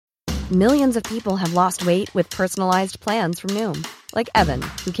Millions of people have lost weight with personalized plans from Noom. Like Evan,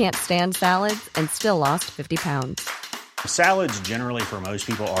 who can't stand salads and still lost 50 pounds. Salads generally for most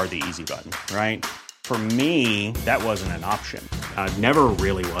people are the easy button, right? For me, that wasn't an option. I never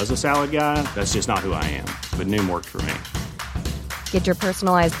really was a salad guy. That's just not who I am. But Noom worked for me. Get your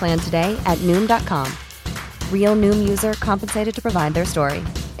personalized plan today at Noom.com. Real Noom user compensated to provide their story.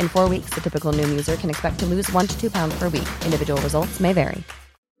 In 4 weeks, the typical Noom user can expect to lose 1 to 2 pounds per week. Individual results may vary.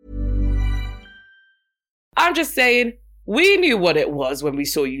 I'm just saying, we knew what it was when we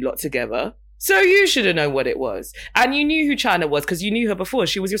saw you lot together. So you should have known what it was. And you knew who China was because you knew her before.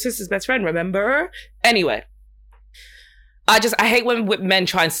 She was your sister's best friend, remember her? Anyway. I hate when men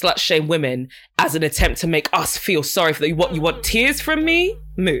try and slut shame women as an attempt to make us feel sorry for them. What, you want tears from me?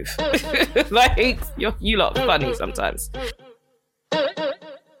 Move. Like, you lot are funny sometimes.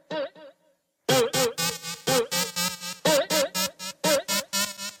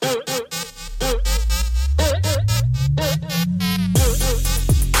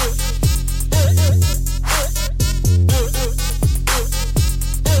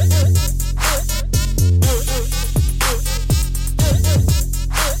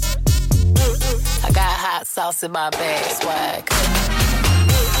 Sauce in my bag, swag.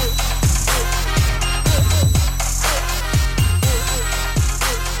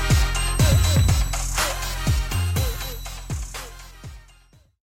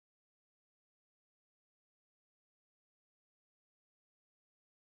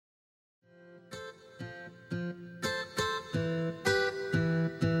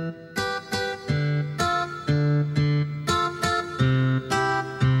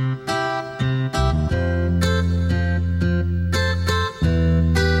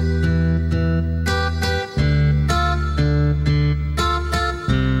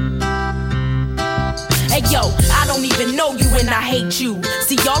 I hate you.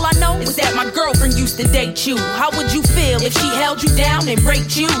 See, all I know is that my girlfriend used to date you. How would you feel if she held you down and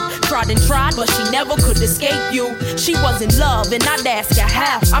raped you? Tried and tried, but she never could escape you. She was in love, and I'd ask her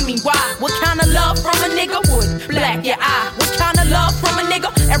how. I mean, why? What kind of love from a nigga would black your eye? What kind of love from a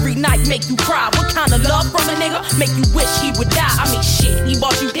nigga every night make you cry? What kind of love from a nigga make you wish he would die? I mean, shit, he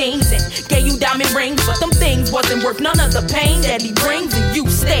bought you things and gave you diamond rings, but them things wasn't worth none of the pain that he brings, and you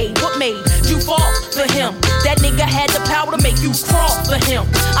stayed. What made you fall for him? That nigga had the power to make you crawl for him.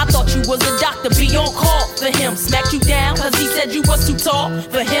 I thought you was a doctor, be on call for him. Smacked you down cause he said you was too tall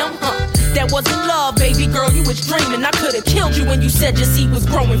for him, That wasn't love, baby girl, you was dreaming. I could've killed you when you said your seed was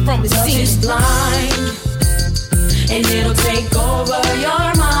growing from his seed. Is blind, and it'll take over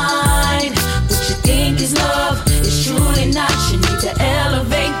your mind. What you think is love is truly not. You need to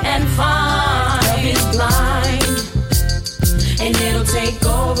elevate and find. Love is blind, and it'll take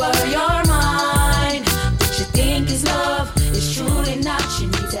over your mind. What you think is love is truly not. You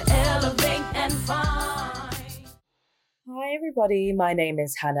need to elevate and find. Hi everybody, my name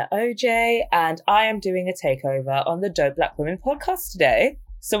is Hannah OJ and I am doing a takeover on the Dope Black Women podcast today.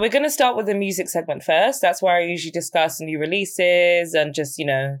 So we're going to start with the music segment first. That's where I usually discuss new releases and just,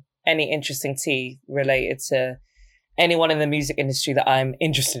 any interesting tea related to anyone in the music industry that I'm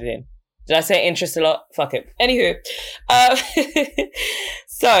interested in. Did I say interest a lot? Fuck it. Anywho,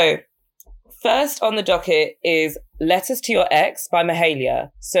 so first on the docket is Letters to Your Ex by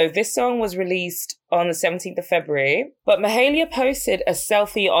Mahalia. So this song was released on the 17th of February, but Mahalia posted a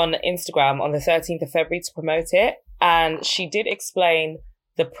selfie on Instagram on the 13th of February to promote it. And she did explain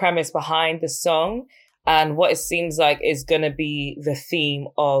the premise behind the song and what it seems like is going to be the theme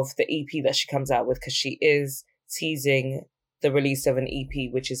of the EP that she comes out with, because she is teasing the release of an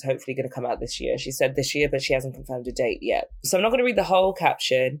EP, which is hopefully going to come out this year. She said this year, but she hasn't confirmed a date yet. So I'm not going to read the whole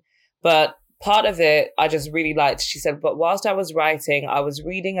caption, but part of it I just really liked. She said, but whilst I was writing, I was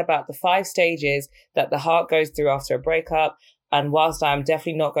reading about the 5 stages that the heart goes through after a breakup. And whilst I'm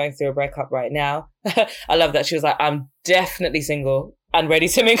definitely not going through a breakup right now, I love that. She was like, I'm definitely single and ready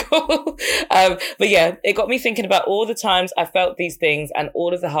to mingle. But yeah, it got me thinking about all the times I felt these things and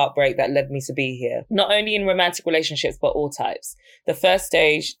all of the heartbreak that led me to be here. Not only in romantic relationships, but all types. The first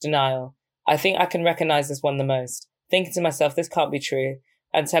stage, denial. I think I can recognize this one the most. Thinking to myself, this can't be true.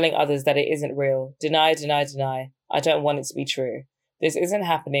 And telling others that it isn't real. Deny, deny, deny. I don't want it to be true. This isn't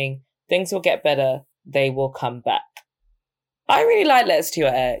happening. Things will get better. They will come back. I really like Letters to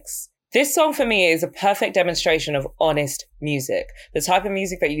Your Ex. This song for me is a perfect demonstration of honest music. The type of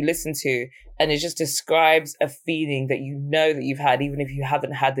music that you listen to and it just describes a feeling that you know that you've had, even if you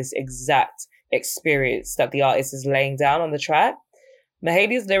haven't had this exact experience that the artist is laying down on the track.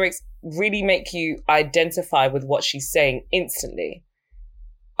 Mahalia's lyrics really make you identify with what she's saying instantly.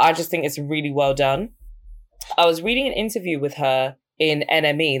 I just think it's really well done. I was reading an interview with her in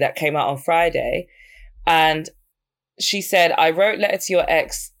NME that came out on Friday. And she said, I wrote Letter to Your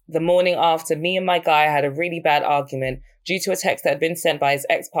Ex the morning after me and my guy had a really bad argument due to a text that had been sent by his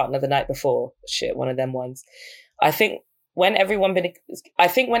ex-partner the night before. Shit, one of them ones. I think when everybody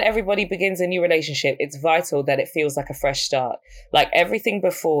begins a new relationship, it's vital that it feels like a fresh start. Like everything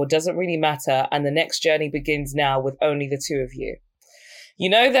before doesn't really matter and the next journey begins now with only the two of you. You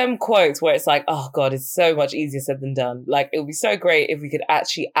know them quotes where it's like, oh God, it's so much easier said than done. Like, it would be so great if we could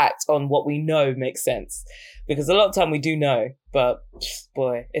actually act on what we know makes sense. Because a lot of time we do know, but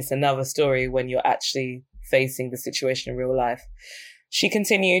boy, it's another story when you're actually facing the situation in real life. She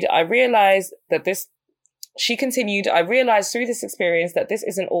continued, I realized through this experience that this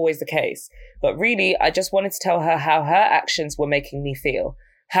isn't always the case. But really, I just wanted to tell her how her actions were making me feel.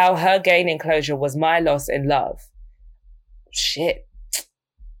 How her gaining closure was my loss in love. Shit.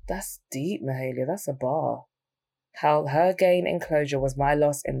 That's deep, Mahalia. That's a bar. How her gain in closure was my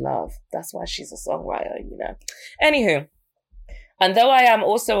loss in love. That's why she's a songwriter, you know. Anywho, and though I am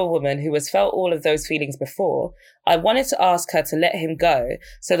also a woman who has felt all of those feelings before, I wanted to ask her to let him go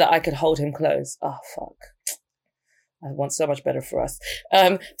so that I could hold him close. Oh, fuck. I want so much better for us.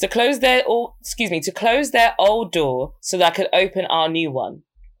 To close their old door so that I could open our new one.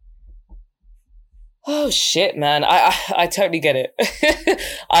 Oh shit, man! I totally get it.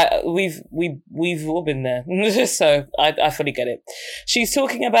 We've all been there, so I fully get it. She's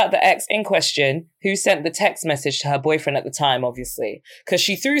talking about the ex in question who sent the text message to her boyfriend at the time, obviously, because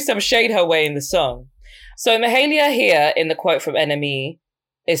she threw some shade her way in the song. So Mahalia here in the quote from NME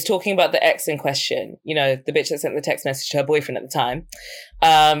is talking about the ex in question, you know, the bitch that sent the text message to her boyfriend at the time,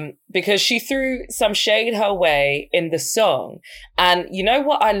 because she threw some shade her way in the song. And you know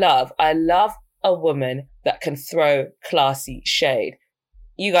what I love? I love a woman that can throw classy shade.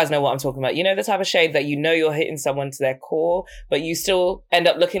 You guys know what I'm talking about. You know the type of shade that you know you're hitting someone to their core, but you still end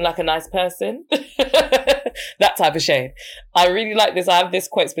up looking like a nice person. That type of shade. I really like this. I have this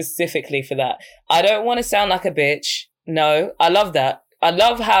quote specifically for that. I don't want to sound like a bitch. No, I love that. I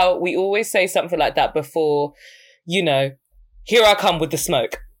love how we always say something like that before, you know, here I come with the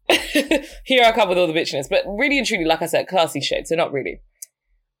smoke. Here I come with all the bitchiness. But really and truly, like I said, classy shade. So not really.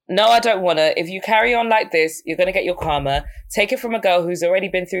 No, I don't want to. If you carry on like this, you're going to get your karma. Take it from a girl who's already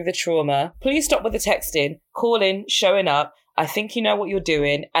been through the trauma. Please stop with the texting, calling, showing up. I think you know what you're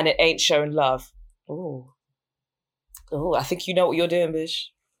doing and it ain't showing love. Oh, I think you know what you're doing, bitch.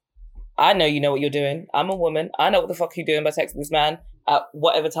 I know you know what you're doing. I'm a woman. I know what the fuck you're doing by texting this man at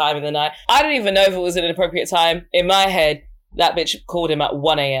whatever time in the night. I don't even know if it was an appropriate time. In my head, that bitch called him at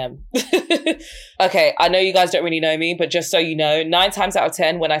 1 a.m. Okay, I know you guys don't really know me, but just so you know, 9 times out of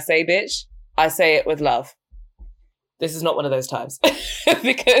 10, when I say bitch, I say it with love. This is not one of those times.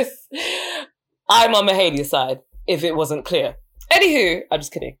 Because I'm on Mahalia's side, if it wasn't clear. Anywho, I'm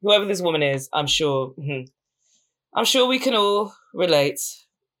just kidding. Whoever this woman is, I'm sure we can all relate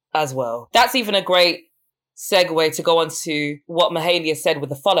as well. That's even a great segue to go on to what Mahalia said with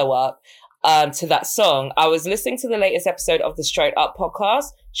the follow-up. To that song. I was listening to the latest episode of the Straight Up podcast.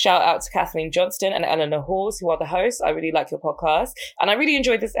 Shout out to Kathleen Johnston and Eleanor Halls, who are the hosts. I really like your podcast. And I really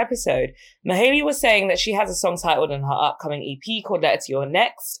enjoyed this episode. Mahalia was saying that she has a song titled in her upcoming EP called Letter to Your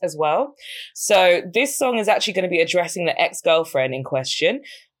Next as well. So this song is actually going to be addressing the ex-girlfriend in question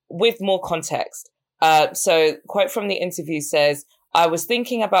with more context. So quote from the interview says, I was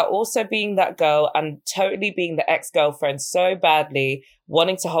thinking about also being that girl and totally being the ex-girlfriend so badly,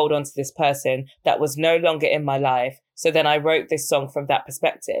 wanting to hold on to this person that was no longer in my life. So then I wrote this song from that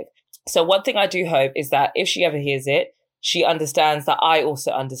perspective. So one thing I do hope is that if she ever hears it, she understands that I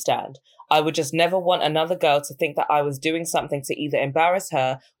also understand. I would just never want another girl to think that I was doing something to either embarrass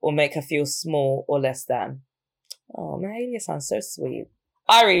her or make her feel small or less than. Oh, Mahalia sounds so sweet.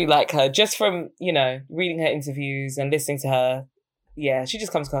 I really like her just from, you know, reading her interviews and listening to her. Yeah, she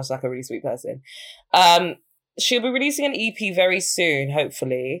just comes across like a really sweet person. She'll be releasing an EP very soon,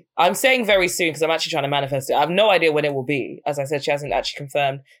 hopefully. I'm saying very soon because I'm actually trying to manifest it. I have no idea when it will be. As I said, she hasn't actually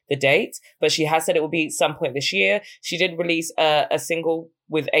confirmed the date, but she has said it will be at some point this year. She did release a single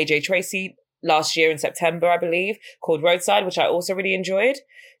with AJ Tracey last year in September, I believe, called Roadside, which I also really enjoyed.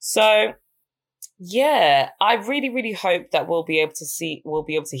 So yeah, I really, really hope that we'll be able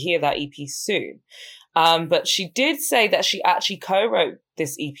to hear that EP soon. But she did say that she actually co-wrote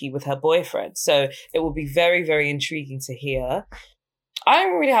this EP with her boyfriend. So it will be very, very intriguing to hear. I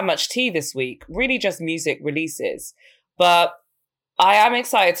don't really have much tea this week, really just music releases. But I am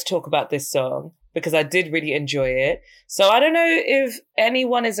excited to talk about this song because I did really enjoy it. So I don't know if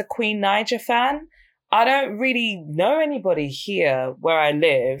anyone is a Queen Naija fan. I don't really know anybody here where I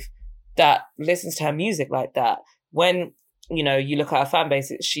live that listens to her music like that. When you know, you look at her fan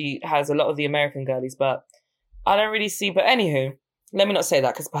base, she has a lot of the American girlies, but I don't really see. But anywho, let me not say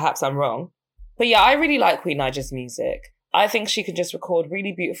that because perhaps I'm wrong. But yeah, I really like Queen Naijah's music. I think she can just record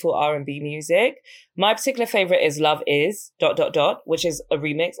really beautiful R&B music. My particular favorite is Love Is ... which is a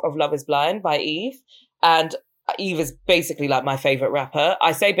remix of Love Is Blind by Eve. And Eve is basically like my favorite rapper.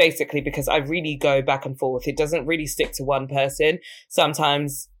 I say basically because I really go back and forth. It doesn't really stick to one person.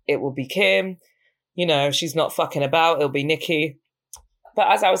 Sometimes it will be Kim. You know, she's not fucking about. It'll be Nicki.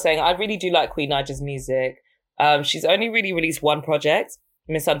 But as I was saying, I really do like Queen Naijah's music. She's only really released one project,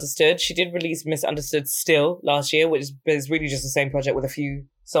 Misunderstood. She did release Misunderstood Still last year, which is really just the same project with a few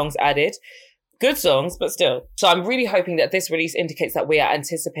songs added. Good songs, but still. So I'm really hoping that this release indicates that we are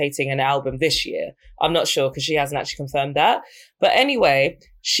anticipating an album this year. I'm not sure because she hasn't actually confirmed that. But anyway,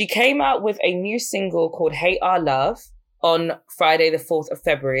 she came out with a new single called Hate Our Love on Friday, the 4th of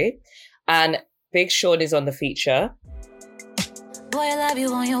February. And Big Sean is on the feature. Boy, I love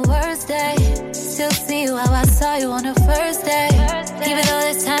you on your worst day. Still see you how I saw you on the first day. Even though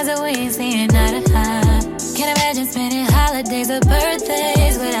there's times that we ain't seeing eye to eye. Can't imagine spending holidays or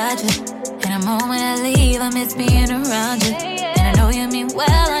birthdays without you. And the moment I leave, I miss being around you. And I know you mean well,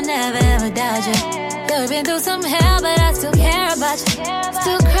 I never ever doubt you. Yeah, we've been through some hell, but I still care about you.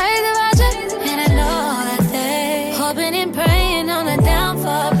 Still crazy about you. And I know that they hoping and praying on a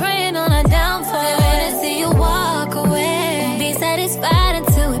downfall. Praying on a downfall. They wanna see you walk away. Won't be satisfied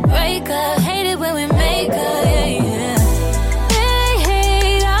until we break up. Hate it when we make up, yeah, yeah. They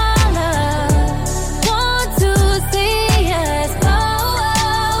hate our love. Want to see us fall.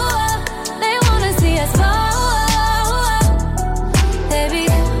 They wanna see us fall. They be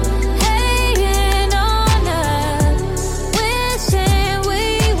hating on us, wishing we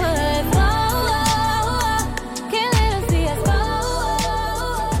would fall. Can't let them see us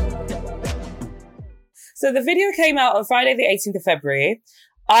fall. So the video came out on Friday, the 18th of February.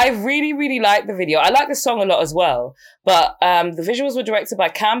 I really, really like the video. I like the song a lot as well. But the visuals were directed by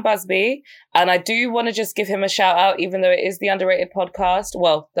Cam Busby. And I do want to just give him a shout out, even though it is the Underrated podcast.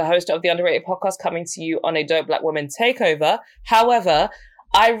 Well, the host of the Underrated podcast coming to you on a Dope Black Woman takeover. However,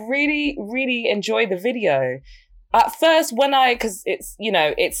 I really, really enjoy the video. At first, because it's, you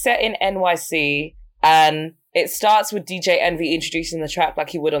know, it's set in NYC and it starts with DJ Envy introducing the track like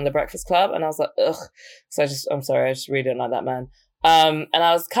he would on The Breakfast Club. And I was like, ugh. So I'm sorry, I just really don't like that man. And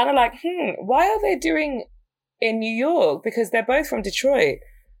I was kind of like, why are they doing in New York? Because they're both from Detroit,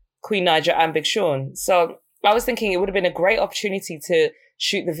 Queen Naijah and Big Sean. So I was thinking it would have been a great opportunity to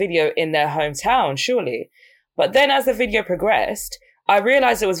shoot the video in their hometown, surely. But then as the video progressed, I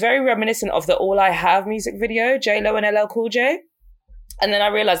realized it was very reminiscent of the All I Have music video, J-Lo and LL Cool J. And then I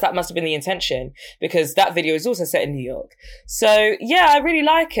realized that must have been the intention because that video is also set in New York. So yeah, I really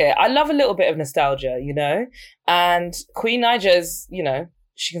like it. I love a little bit of nostalgia, you know, and Queen Naijah's, you know,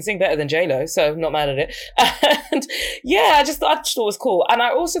 she can sing better than J-Lo, so I'm not mad at it. And yeah, I just thought it was cool. And I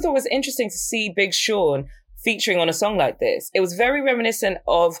also thought it was interesting to see Big Sean featuring on a song like this. It was very reminiscent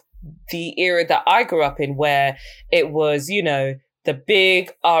of the era that I grew up in where it was, you know, the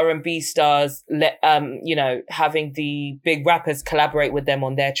big R&B stars, you know, having the big rappers collaborate with them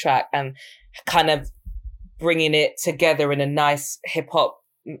on their track and kind of bringing it together in a nice hip hop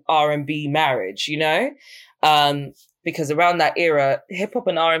R&B marriage, you know? Because around that era, hip hop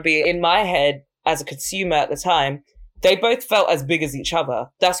and R&B, in my head, as a consumer at the time, they both felt as big as each other.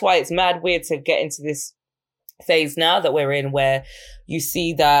 That's why it's mad weird to get into this phase now that we're in where you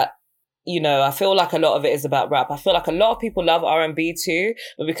see that, you know, I feel like a lot of it is about rap. I feel like a lot of people love R&B too,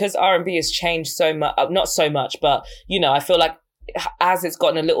 but because R&B has changed so much, not so much, but, you know, I feel like as it's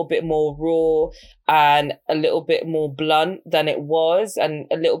gotten a little bit more raw and a little bit more blunt than it was and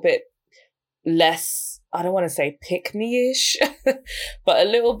a little bit less, I don't want to say pick-me-ish, but a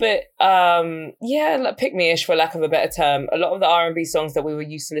little bit, like pick-me-ish for lack of a better term. A lot of the R&B songs that we were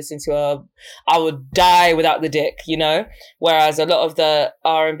used to listening to are, I would die without the dick, you know? Whereas a lot of the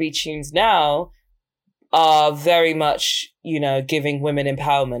R&B tunes now are very much, you know, giving women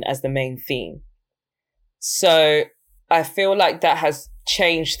empowerment as the main theme. So I feel like that has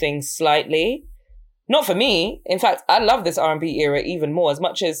changed things slightly. Not for me. In fact, I love this R&B era even more, as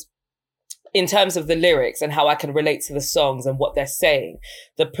much as in terms of the lyrics and how I can relate to the songs and what they're saying.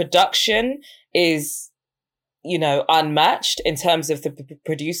 The production is, you know, unmatched in terms of the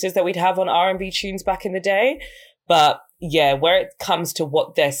producers that we'd have on R&B tunes back in the day. But yeah, where it comes to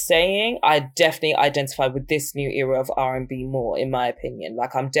what they're saying, I definitely identify with this new era of R&B more, in my opinion.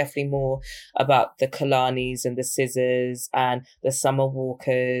 Like, I'm definitely more about the Kalanis and the Scissors and the Summer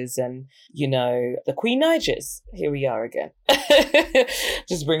Walkers and, you know, the Queen Nigers. Here we are again.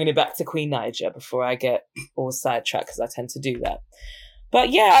 Just bringing it back to Queen Niger before I get all sidetracked, because I tend to do that.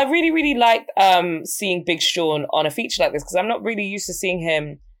 But yeah, I really, really like seeing Big Sean on a feature like this, because I'm not really used to seeing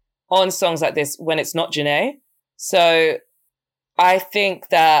him on songs like this when it's not Jhené. So I think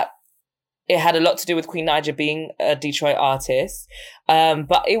that it had a lot to do with Queen Naija being a Detroit artist.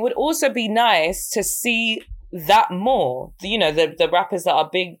 But it would also be nice to see that more. You know, the rappers that are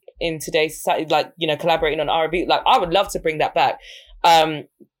big in today's society, like, you know, collaborating on R&B. Like, I would love to bring that back.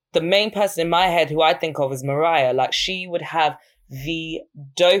 The main person in my head who I think of is Mariah. Like, she would have the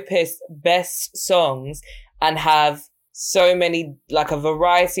dopest, best songs and have so many, like a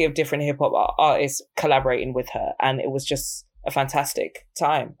variety of different hip hop artists collaborating with her. And it was just a fantastic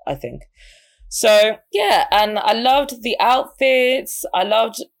time, I think. So yeah, and I loved the outfits. I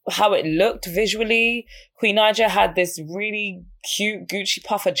loved how it looked visually. Queen Naija had this really cute Gucci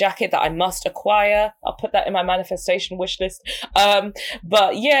puffer jacket that I must acquire. I'll put that in my manifestation wish list.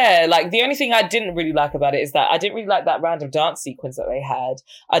 But yeah, like the only thing I didn't really like about it is that I didn't really like that random dance sequence that they had.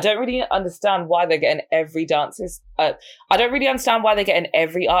 I don't really understand why they're getting every dances. I don't really understand why they're getting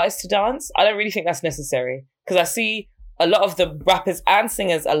every artist to dance. I don't really think that's necessary, because I see a lot of the rappers and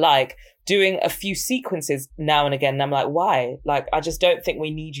singers alike doing a few sequences now and again. And I'm like, why? Like, I just don't think we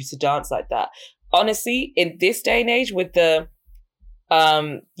need you to dance like that. Honestly, in this day and age with the,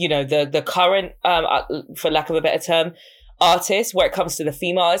 you know, the current, for lack of a better term, artists, where it comes to the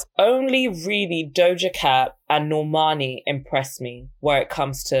females, only really Doja Cat and Normani impress me where it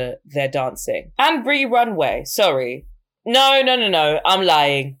comes to their dancing. And Bree Runway. Sorry. No. I'm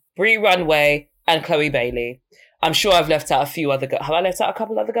lying. Bree Runway and Chloe Bailey. I'm sure I've left out a few other girls. Have I left out a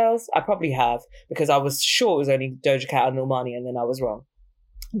couple other girls? I probably have, because I was sure it was only Doja Cat and Normani, and then I was wrong.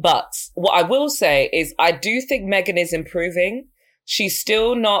 But what I will say is I do think Megan is improving. She's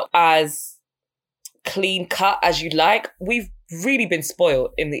still not as clean cut as you'd like. We've really been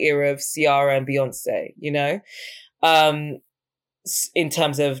spoiled in the era of Ciara and Beyonce, you know, in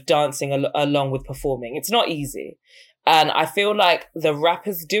terms of dancing along with performing. It's not easy. And I feel like the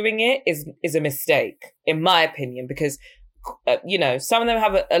rappers doing it is a mistake, in my opinion, because, you know, some of them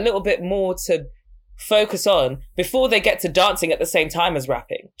have a little bit more to focus on before they get to dancing at the same time as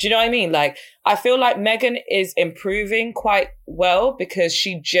rapping. Do you know what I mean? Like, I feel like Megan is improving quite well because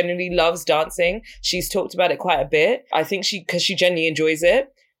she genuinely loves dancing. She's talked about it quite a bit. I think because she genuinely enjoys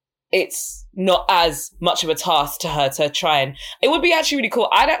it. It's not as much of a task to her to try and... It would be actually really cool.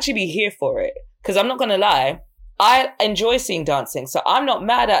 I'd actually be here for it, because I'm not going to lie, I enjoy seeing dancing. So I'm not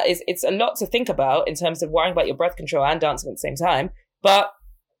mad at it. It's a lot to think about in terms of worrying about your breath control and dancing at the same time. But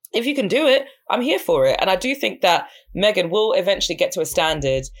if you can do it, I'm here for it. And I do think that Megan will eventually get to a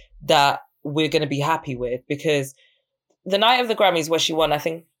standard that we're going to be happy with, because the night of the Grammys where she won, I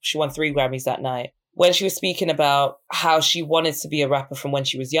think she won 3 Grammys that night, when she was speaking about how she wanted to be a rapper from when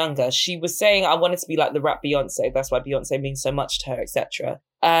she was younger, she was saying, I wanted to be like the rap Beyonce. That's why Beyonce means so much to her, etc.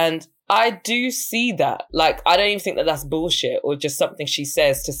 And I do see that. Like, I don't even think that that's bullshit or just something she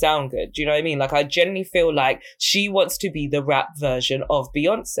says to sound good. Do you know what I mean? Like, I genuinely feel like she wants to be the rap version of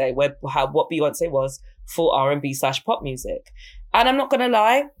Beyonce, what Beyonce was for R&B/pop music. And I'm not going to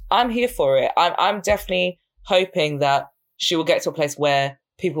lie, I'm here for it. I'm definitely hoping that she will get to a place where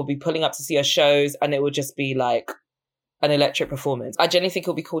people will be pulling up to see her shows and it will just be like an electric performance. I genuinely think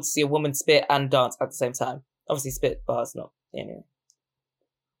it'll be cool to see a woman spit and dance at the same time. Obviously spit bars, not anyway.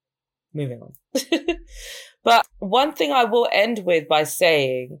 Moving on. But one thing I will end with by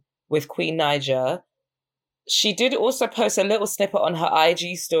saying with Queen Naija, she did also post a little snippet on her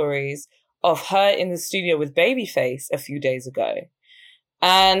IG stories of her in the studio with Babyface a few days ago.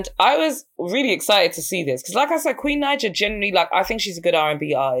 And I was really excited to see this because, like I said, Queen Naija generally, like, I think she's a good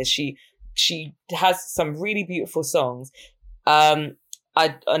R&B artist. She has some really beautiful songs.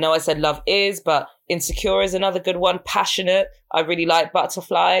 I know I said Love Is, but Insecure is another good one. Passionate, I really like.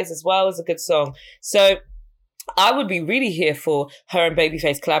 Butterflies as well is a good song. So I would be really here for her and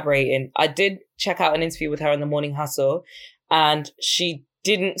Babyface collaborating. I did check out an interview with her in the Morning Hustle, and she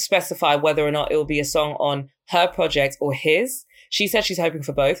didn't specify whether or not it will be a song on her project or his. She said she's hoping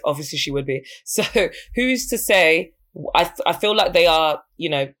for both. Obviously she would be. So who's to say? I feel like they are, you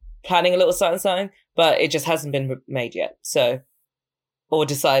know, planning a little something, but it just hasn't been made yet. So, or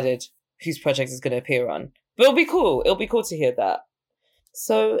decided whose project is going to appear on. But it'll be cool. It'll be cool to hear that.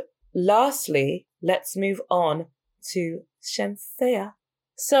 So lastly, let's move on to Shenseea.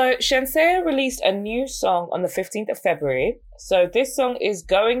 So Shenseea released a new song on the 15th of February. So this song is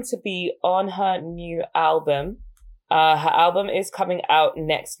going to be on her new album. Her album is coming out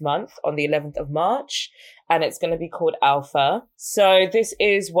next month on the 11th of March, and it's going to be called Alpha. So this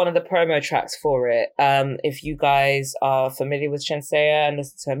is one of the promo tracks for it. If you guys are familiar with Shenseea and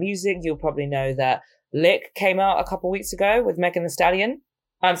listen to her music, you'll probably know that Lick came out a couple weeks ago with Megan Thee Stallion.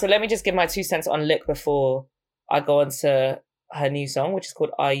 So let me just give my 2 cents on Lick before I go on to her new song, which is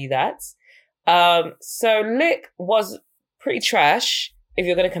called Are You That? So Lick was pretty trash if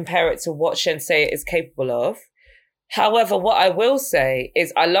you're going to compare it to what Shenseea is capable of. However, what I will say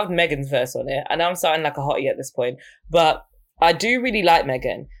is I loved Megan's verse on it. I know I'm sounding like a hottie at this point, but I do really like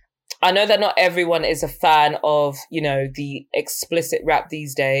Megan. I know that not everyone is a fan of, you know, the explicit rap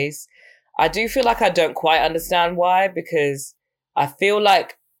these days. I do feel like I don't quite understand why, because I feel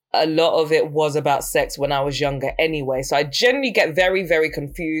like a lot of it was about sex when I was younger anyway. So I generally get very, very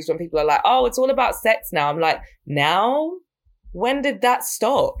confused when people are like, oh, it's all about sex now. I'm like, now? When did that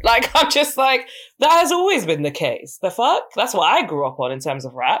stop? Like, I'm just like, that has always been the case. The fuck? That's what I grew up on in terms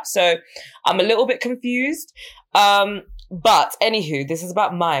of rap. So I'm a little bit confused. But anywho, this is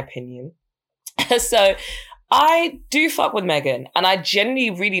about my opinion. So I do fuck with Megan, and I genuinely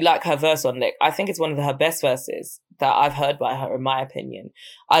really like her verse on Lick. I think it's one of her best verses that I've heard by her, in my opinion.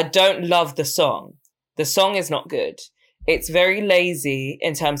 I don't love the song. The song is not good. It's very lazy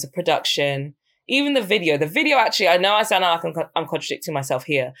in terms of production. Even the video actually, I know I sound like I'm contradicting myself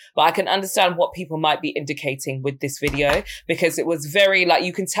here, but I can understand what people might be indicating with this video, because it was very, like,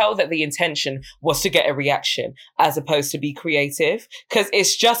 you can tell that the intention was to get a reaction as opposed to be creative, because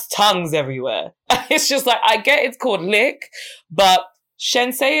it's just tongues everywhere. It's just like, I get it's called Lick, but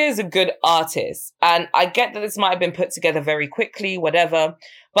Shenseea is a good artist, and I get that this might have been put together very quickly, whatever,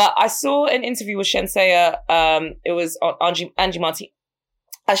 but I saw an interview with Shenseea, it was on Angie Martinez.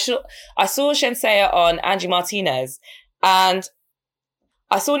 I saw Shenseea on Angie Martinez, and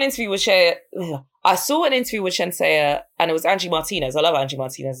I saw an interview with Shenseea, and it was Angie Martinez. I love Angie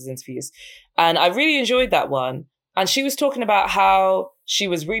Martinez's interviews, and I really enjoyed that one. And she was talking about how she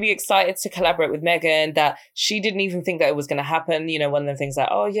was really excited to collaborate with Megan, that she didn't even think that it was going to happen. You know, one of them things like,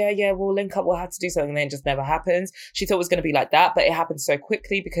 oh yeah, we'll link up, we'll have to do something, and then it just never happens. She thought it was going to be like that, but it happened so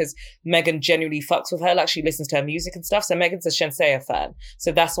quickly because Megan genuinely fucks with her, like she listens to her music and stuff. So Megan's a Shenseea fan.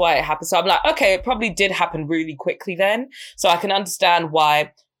 So that's why it happened. So I'm like, okay, it probably did happen really quickly then. So I can understand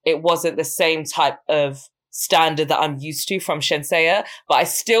why it wasn't the same type of standard that I'm used to from Shenseea, but I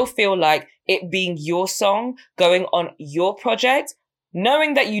still feel like it being your song, going on your project,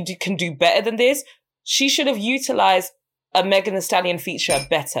 knowing that you can do better than this, she should have utilized a Megan Thee Stallion feature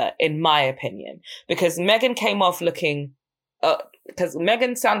better, in my opinion, because Megan came off looking, because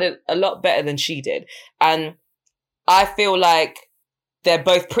Megan sounded a lot better than she did. And I feel like they're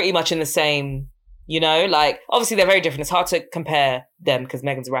both pretty much in the same, you know, like, obviously they're very different. It's hard to compare them because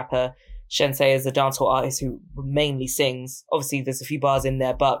Megan's a rapper. Shenseea is a dancehall artist who mainly sings. Obviously, there's a few bars in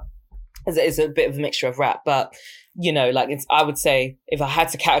there, but it's a bit of a mixture of rap. But, you know, like, I would say if I had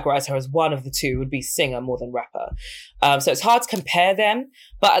to categorize her as one of the two, it would be singer more than rapper. So it's hard to compare them.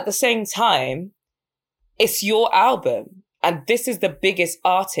 But at the same time, it's your album. And this is the biggest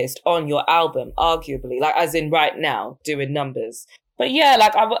artist on your album, arguably, like, as in right now, doing numbers. But yeah,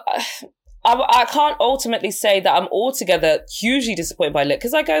 like, I can't ultimately say that I'm altogether hugely disappointed by Lick,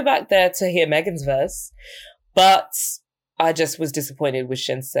 because I go back there to hear Megan's verse, but I just was disappointed with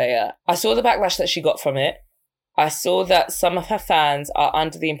Shenseea. I saw the backlash that she got from it. I saw that some of her fans are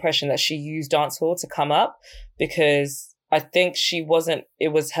under the impression that she used dancehall to come up, because I think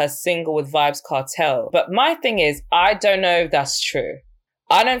it was her single with Vybz Kartel. But my thing is, I don't know if that's true.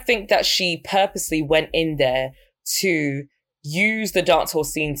 I don't think that she purposely went in there to use the dancehall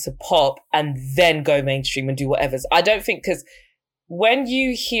scene to pop and then go mainstream and do whatever. I don't think, because when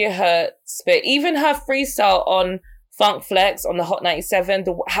you hear her spit, even her freestyle on Funk Flex on the Hot 97,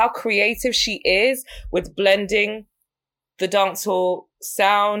 how creative she is with blending the dancehall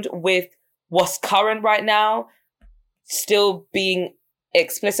sound with what's current right now, still being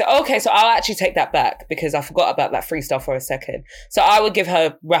explicit. Okay, so I'll actually take that back, because I forgot about that freestyle for a second. So I would give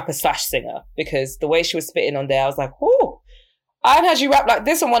her rapper / singer, because the way she was spitting on there, I was like, oh, I hadn't heard you rap like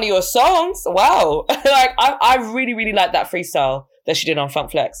this on one of your songs. Wow. Like, I really, really like that freestyle that she did on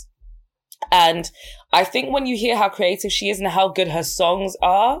Funk Flex. And I think when you hear how creative she is and how good her songs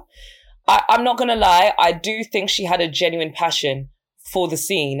are, I'm not going to lie, I do think she had a genuine passion for the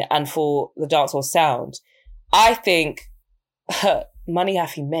scene and for the dancehall sound. I think money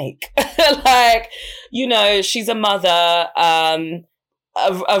have you make. Like, you know, she's a mother,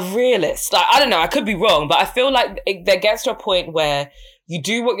 a realist. Like, I don't know, I could be wrong, but I feel like there gets to a point where You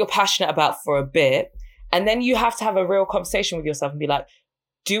do what you're passionate about for a bit, and then you have to have a real conversation with yourself and be like,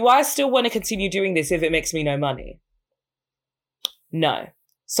 do I still want to continue doing this if it makes me no money? No.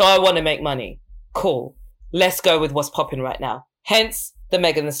 So I want to make money. Cool. Let's go with what's popping right now. Hence the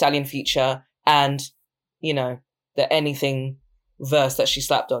Megan Thee Stallion feature and, you know, the anything verse that she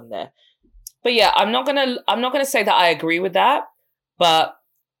slapped on there. But yeah, I'm not gonna say that I agree with that, but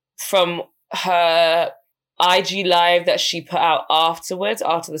from her IG live that she put out afterwards,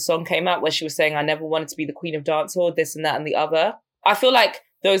 after the song came out, where she was saying, I never wanted to be the queen of dancehall, this and that and the other. I feel like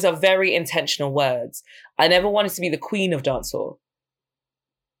those are very intentional words. I never wanted to be the queen of dancehall.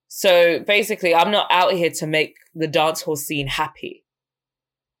 So basically, I'm not out here to make the dancehall scene happy.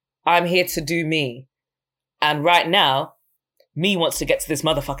 I'm here to do me. And right now, me wants to get to this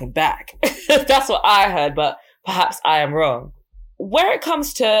motherfucking bag. That's what I heard, but perhaps I am wrong. Where it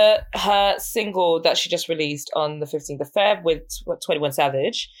comes to her single that she just released on the 15th of Feb with 21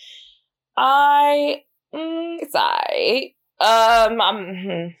 Savage, it's alright.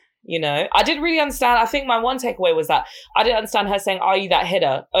 You know, I didn't really understand. I think my one takeaway was that I didn't understand her saying, are you that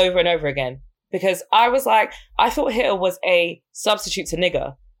hitter, over and over again. Because I was like, I thought hitter was a substitute to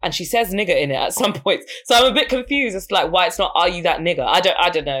nigger. And she says nigger in it at some point. So I'm a bit confused as to like why it's not, are you that nigger? I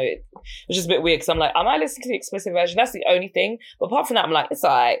don't know. It was just a bit weird because I'm like, am I listening to the explicit version? That's the only thing. But apart from that, I'm like, it's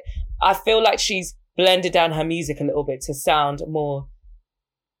all right. I feel like she's blended down her music a little bit to sound more,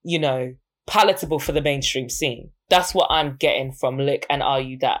 you know, palatable for the mainstream scene. That's what I'm getting from Lick and Are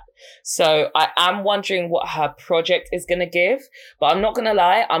You That? So I am wondering what her project is going to give. But I'm not going to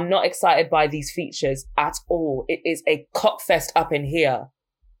lie, I'm not excited by these features at all. It is a cockfest up in here.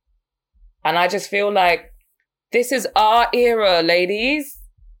 And I just feel like this is our era, ladies.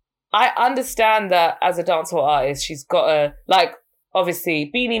 I understand that as a dancehall artist, she's got a, like,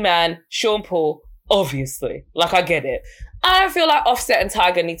 obviously, Beanie Man, Sean Paul, obviously. Like, I get it. I feel like Offset and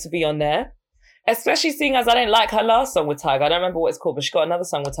Tyga need to be on there. Especially seeing as I didn't like her last song with Tyga. I don't remember what it's called, but she got another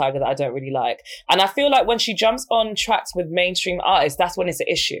song with Tyga that I don't really like. And I feel like when she jumps on tracks with mainstream artists, that's when it's an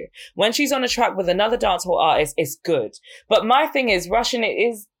issue. When she's on a track with another dancehall artist, it's good. But my thing is, Russian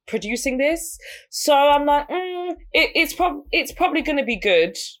is producing this. So I'm like, it's probably going to be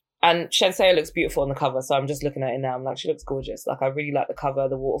good. And Shenseea looks beautiful on the cover. So I'm just looking at it now. I'm like, she looks gorgeous. Like, I really like the cover,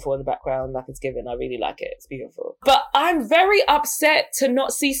 the waterfall in the background. Like, it's given. I really like it. It's beautiful. But I'm very upset to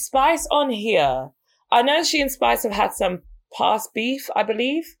not see Spice on here. I know she and Spice have had some past beef, I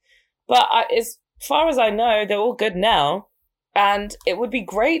believe. But as far as I know, they're all good now. And it would be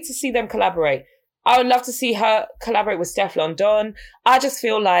great to see them collaborate. I would love to see her collaborate with Stefflon Don. I just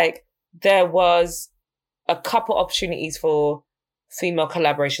feel like there was a couple opportunities for female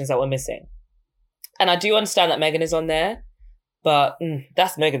collaborations that were missing. And I do understand that Megan is on there, but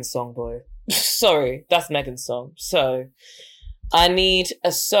that's Megan's song, boy. Sorry, that's Megan's song. So I need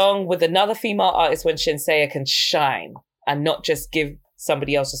a song with another female artist when Shenseea can shine and not just give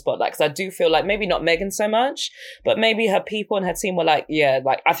somebody else a spotlight. Because I do feel like maybe not Megan so much, but maybe her people and her team were like, yeah,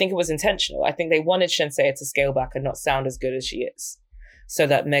 like I think it was intentional. I think they wanted Shenseea to scale back and not sound as good as she is so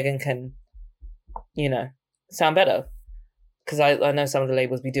that Megan can, you know, sound better. Because I know some of the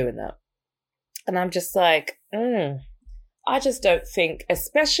labels be doing that. And I'm just like, I just don't think,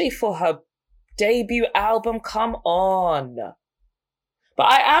 especially for her debut album, come on. But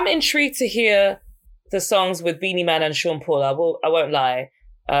I am intrigued to hear the songs with Beanie Man and Sean Paul. I won't lie.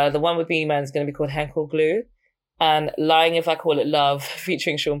 The one with Beanie Man is going to be called Henkel Glue. And Lying If I Call It Love,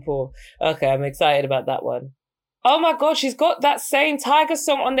 featuring Sean Paul. Okay, I'm excited about that one. Oh my God, she's got that same Tyga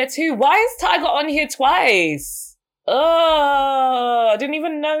song on there too. Why is Tyga on here twice? Oh, I didn't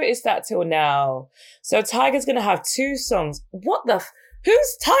even notice that till now. So Tyga's going to have two songs. What the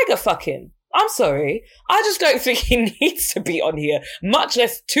who's Tyga fucking? I'm sorry. I just don't think he needs to be on here, much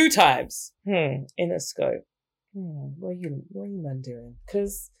less two times. Interscope. What are you man doing?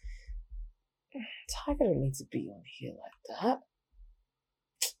 Because Tyga don't need to be on here like that.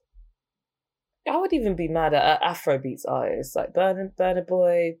 I would even be mad at Afrobeats artists like Burna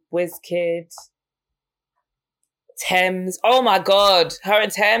Boy, Wizkid, Thames. Oh my God. Her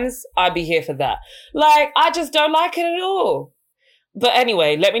and Thames, I'd be here for that. Like, I just don't like it at all. But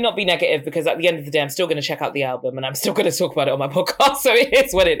anyway, let me not be negative because at the end of the day, I'm still going to check out the album and I'm still going to talk about it on my podcast. So it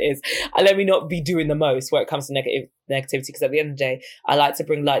is what it is. And let me not be doing the most where it comes to negativity because at the end of the day, I like to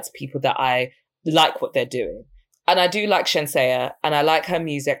bring light to people that I like what they're doing. And I do like Shenseea and I like her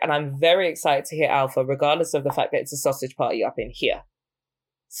music and I'm very excited to hear Alpha regardless of the fact that it's a sausage party up in here.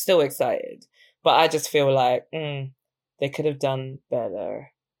 Still excited. But I just feel like, they could have done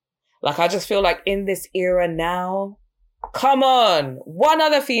better. Like, I just feel like in this era now, come on, one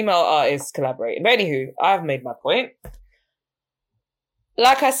other female artist collaborating. But anywho, I've made my point.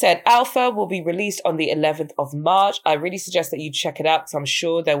 like I said, Alpha will be released on the 11th of March. I really suggest that you check it out because I'm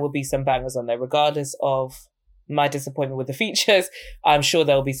sure there will be some bangers on there. Regardless of my disappointment with the features, I'm sure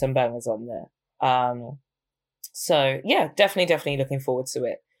there will be some bangers on there. So yeah, definitely looking forward to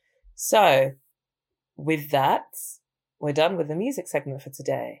it. So with that, we're done with the music segment for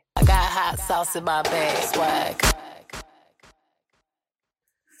today. I got hot sauce in my bag, swag.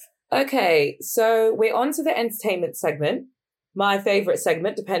 Okay, so we're on to the entertainment segment. My favourite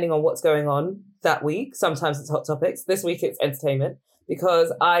segment, depending on what's going on that week. Sometimes it's Hot Topics. This week it's entertainment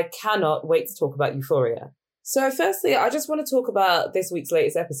because I cannot wait to talk about Euphoria. So firstly, I just want to talk about this week's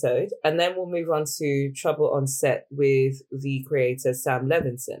latest episode and then we'll move on to Trouble on Set with the creator Sam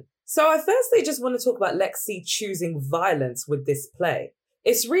Levinson. So I firstly just want to talk about Lexi choosing violence with this play.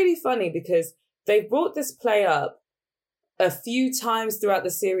 It's really funny because they brought this play up a few times throughout the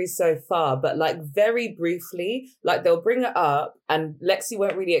series so far, but like very briefly, like they'll bring it up and Lexi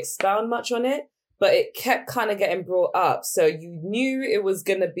won't really expound much on it, but it kept kind of getting brought up. So you knew it was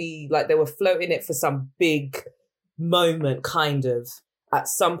going to be like they were floating it for some big moment kind of at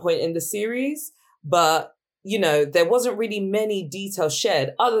some point in the series. But, you know, there wasn't really many details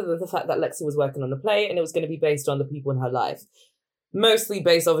shared other than the fact that Lexi was working on the play and it was going to be based on the people in her life. Mostly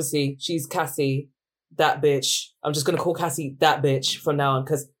based, obviously, she's Cassie, that bitch. I'm just going to call Cassie that bitch from now on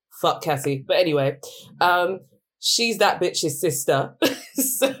because fuck Cassie. But anyway, she's that bitch's sister.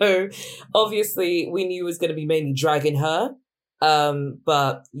 So obviously we knew it was going to be mainly dragging her.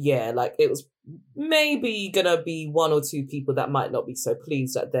 But yeah, like it was maybe going to be one or two people that might not be so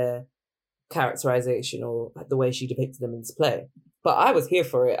pleased at their characterization or the way she depicted them in this play. But I was here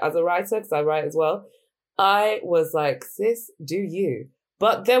for it as a writer because I write as well. I was like, sis, do you?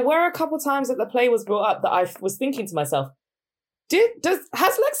 But there were a couple times that the play was brought up that I was thinking to myself,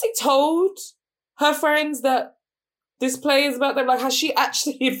 has Lexi told her friends that this play is about them? Like, has she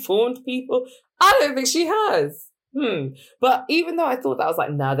actually informed people? I don't think she has. But even though I thought that, I was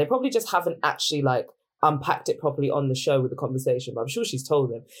like, nah, they probably just haven't actually like unpacked it properly on the show with the conversation, but I'm sure she's told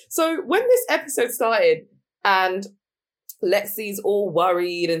them. So when this episode started and Lexi's all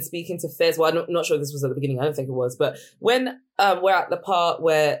worried and speaking to Fez. Well, I'm not sure if this was at the beginning. I don't think it was. But when we're at the part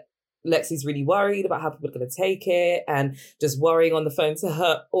where Lexi's really worried about how people are going to take it and just worrying on the phone to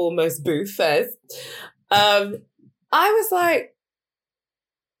her almost boo Fez, I was like,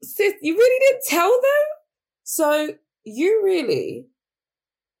 sis, you really didn't tell them? So you really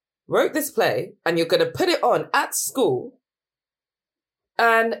wrote this play and you're going to put it on at school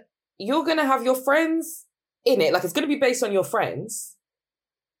and you're going to have your friends in it, like it's going to be based on your friends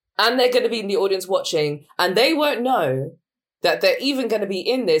and they're going to be in the audience watching and they won't know that they're even going to be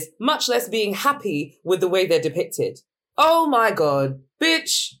in this, much less being happy with the way they're depicted. Oh my God,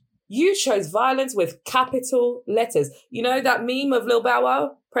 bitch, you chose violence with capital letters. You know that meme of Lil Bow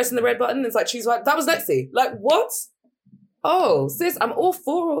Wow pressing the red button? It's like, choose violence. That was Lexi. Like, what? Oh, sis, I'm all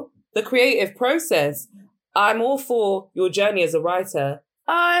for the creative process. I'm all for your journey as a writer.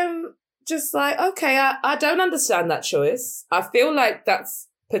 I'm just like, okay, I don't understand that choice. I feel like that's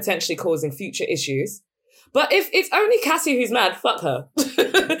potentially causing future issues. But if it's only Cassie who's mad, fuck her.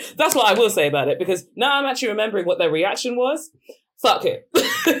 That's what I will say about it, because now I'm actually remembering what their reaction was. Fuck it.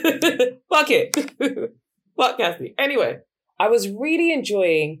 Fuck it. Fuck Cassie. Anyway, I was really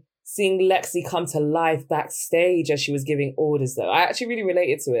enjoying seeing Lexi come to life backstage as she was giving orders, though. I actually really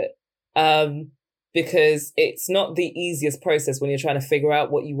related to it. Because it's not the easiest process when you're trying to figure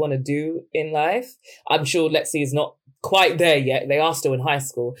out what you want to do in life. I'm sure Lexi is not quite there yet. They are still in high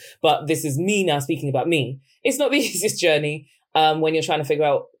school, but this is me now speaking about me. It's not the easiest journey when you're trying to figure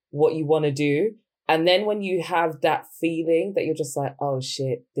out what you want to do. And then when you have that feeling that you're just like, oh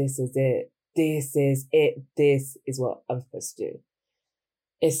shit, this is it. This is it. This is what I'm supposed to do.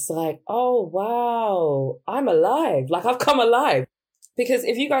 It's like, oh wow, I'm alive. Like I've come alive. Because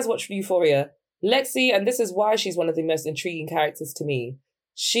if you guys watch Euphoria, Lexi, and this is why she's one of the most intriguing characters to me,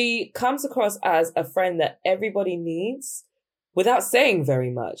 she comes across as a friend that everybody needs without saying very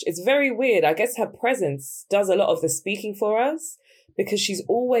much. It's very weird. I guess her presence does a lot of the speaking for us because she's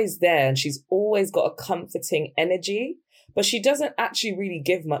always there and she's always got a comforting energy, but she doesn't actually really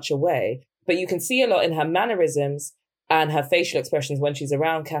give much away. But you can see a lot in her mannerisms and her facial expressions when she's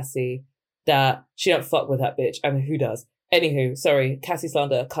around Cassie that she don't fuck with that bitch. I mean, who does? Anywho, sorry, Cassie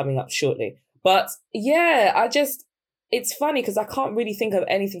slander coming up shortly. But yeah, it's funny because I can't really think of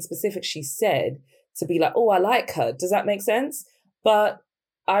anything specific she said to be like, oh, I like her. Does that make sense? But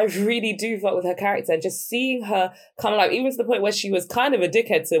I really do fuck with her character, and just seeing her come alive, even to the point where she was kind of a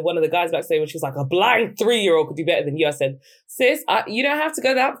dickhead to one of the guys backstage when she was like, a blind 3-year-old could do better than you. I said, sis, you don't have to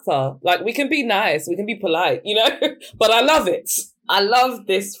go that far. Like, we can be nice. We can be polite, you know? But I love it. I love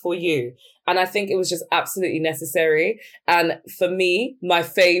this for you. And I think it was just absolutely necessary. And for me, my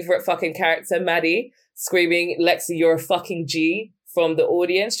favorite fucking character, Maddie, screaming, Lexi, you're a fucking G, from the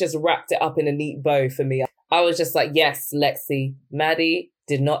audience, just wrapped it up in a neat bow for me. I was just like, yes, Lexi, Maddie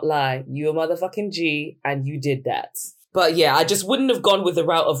did not lie. You a motherfucking G, and you did that. But yeah, I just wouldn't have gone with the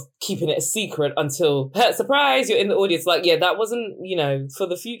route of keeping it a secret until, surprise, you're in the audience. Like, yeah, that wasn't, for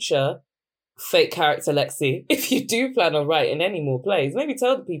the future, fake character Lexi. If you do plan on writing any more plays, maybe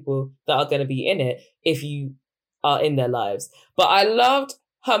tell the people that are going to be in it if you are in their lives. But I loved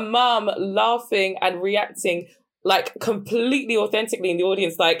her mum laughing and reacting like completely authentically in the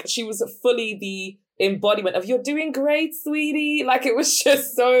audience. Like she was fully the embodiment of, you're doing great, sweetie. Like it was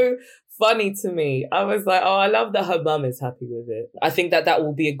just so funny to me. I was like, oh, I love that her mum is happy with it. I think that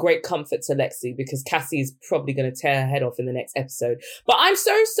will be a great comfort to Lexi, because Cassie is probably going to tear her head off in the next episode. But I'm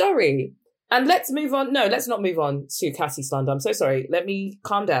so sorry. And let's move on. No, let's not move on to Cassie slander. I'm so sorry. Let me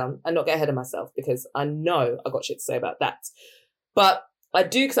calm down and not get ahead of myself, because I know I got shit to say about that. But I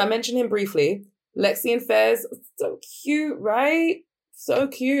do, because I mentioned him briefly. Lexi and Fez, so cute, right? So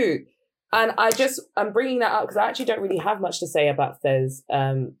cute. And I'm bringing that up because I actually don't really have much to say about Fez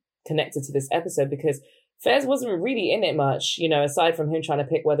connected to this episode, because Fez wasn't really in it much, aside from him trying to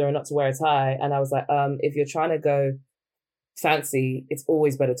pick whether or not to wear a tie. And I was like, if you're trying to go fancy, it's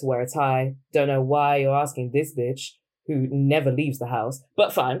always better to wear a tie. Don't know why you're asking this bitch who never leaves the house,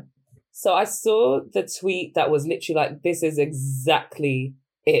 but fine. So I saw the tweet that was literally like, this is exactly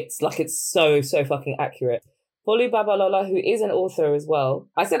it. Like, it's so fucking accurate. Bolu Babalola, who is an author as well.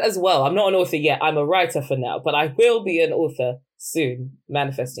 I said as well, I'm not an author yet. I'm a writer for now, but I will be an author soon,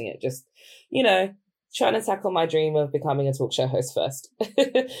 manifesting it. Just, trying to tackle my dream of becoming a talk show host first.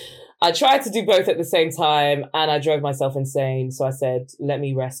 I tried to do both at the same time and I drove myself insane. So I said, let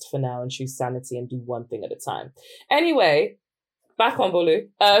me rest for now and choose sanity and do one thing at a time. Anyway, back on Bolu,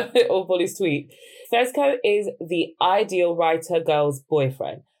 or Bolu's tweet. Fezco is the ideal writer girl's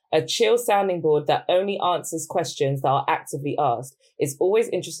boyfriend. A chill sounding board that only answers questions that are actively asked, is always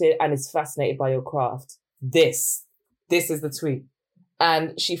interested and is fascinated by your craft. This is the tweet.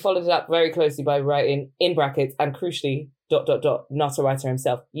 And she followed it up very closely by writing in brackets and crucially, ... not a writer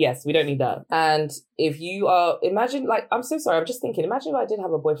himself. Yes, we don't need that. And if you are, imagine, like, I'm so sorry, I'm just thinking, imagine if I did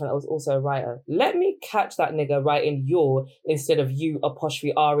have a boyfriend that was also a writer. Let me catch that nigga writing your instead of you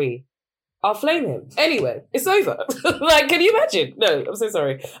apostrophe RE. I'll flame him. Anyway, it's over. Like, can you imagine? No, I'm so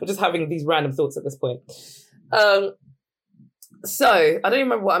sorry. I'm just having these random thoughts at this point. So, I don't even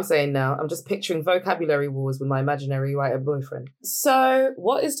remember what I'm saying now. I'm just picturing vocabulary wars with my imaginary writer boyfriend. So,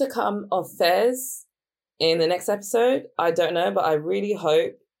 what is to come of Fez in the next episode? I don't know, but I really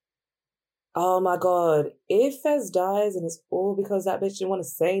hope... Oh my God. If Fez dies and it's all because that bitch didn't want to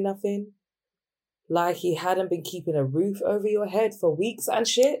say nothing, like he hadn't been keeping a roof over your head for weeks and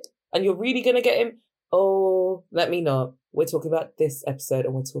shit, and you're really going to get him? Oh, let me not. We're talking about this episode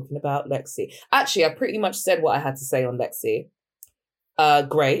and we're talking about Lexi. Actually, I pretty much said what I had to say on Lexi.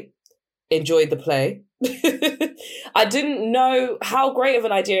 Great. Enjoyed the play. I didn't know how great of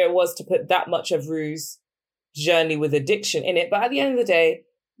an idea it was to put that much of Rue's journey with addiction in it. But at the end of the day,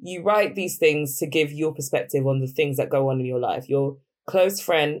 you write these things to give your perspective on the things that go on in your life. Your close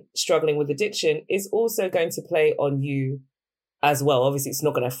friend struggling with addiction is also going to play on you as well. Obviously, it's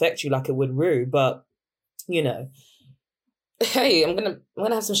not going to affect you like it would Rue, but, hey, I'm gonna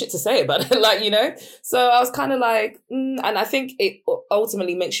have some shit to say about it, like, So I was kind of like, and I think it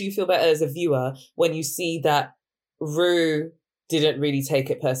ultimately makes you feel better as a viewer when you see that Rue didn't really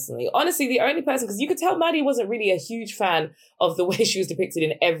take it personally. Honestly, the only person, because you could tell Maddie wasn't really a huge fan of the way she was depicted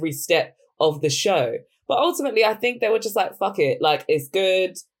in every step of the show. But ultimately, I think they were just like, fuck it. Like, it's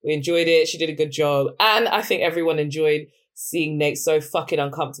good. We enjoyed it. She did a good job. And I think everyone enjoyed seeing Nate so fucking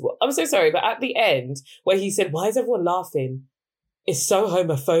uncomfortable. I'm so sorry, but at the end, where he said, why is everyone laughing? It's so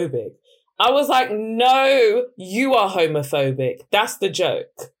homophobic. I was like, no, you are homophobic. That's the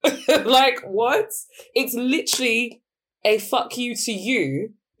joke. Like, what? It's literally a fuck you to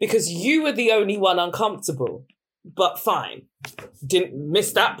you because you were the only one uncomfortable. But fine. Didn't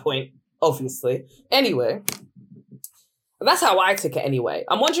miss that point, obviously. Anyway, that's how I took it anyway.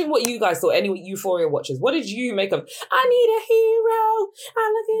 I'm wondering what you guys thought, any Euphoria watchers. What did you make of, I need a hero.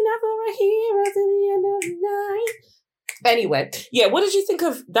 I'm looking out for a hero to the end of the night. Anyway, yeah, what did you think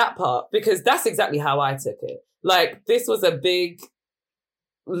of that part? Because that's exactly how I took it. Like, this was a big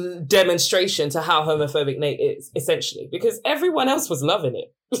demonstration to how homophobic Nate is, essentially, because everyone else was loving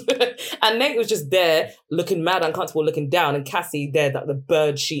it. And Nate was just there, looking mad, uncomfortable, looking down, and Cassie there, like the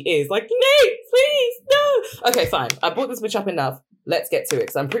bird she is, like, Nate, please, no! Okay, fine. I brought this bitch up enough. Let's get to it,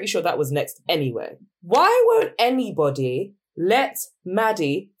 because I'm pretty sure that was next anyway. Why won't anybody Let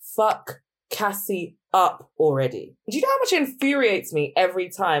Maddie fuck Cassie up already. Do you know how much it infuriates me every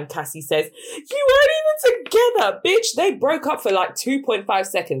time Cassie says, you weren't even together, bitch? They broke up for like 2.5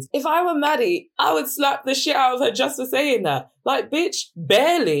 seconds. If I were Maddie, I would slap the shit out of her just for saying that. Like, bitch,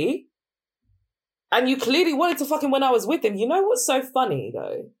 barely. And you clearly wanted to fuck him when I was with him. You know what's so funny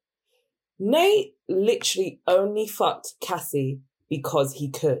though? Nate literally only fucked Cassie because he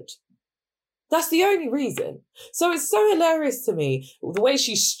could. That's the only reason. So it's so hilarious to me, the way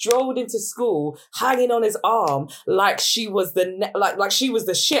she strolled into school, hanging on his arm, like she was like she was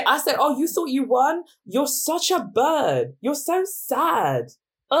the shit. I said, oh, you thought you won? You're such a bird. You're so sad.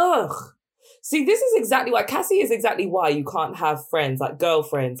 Ugh. See, this is exactly why, Cassie is exactly why you can't have friends, like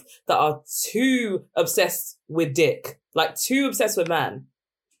girlfriends, that are too obsessed with dick. Like too obsessed with man.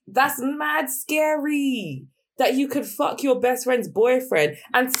 That's mad scary. That you could fuck your best friend's boyfriend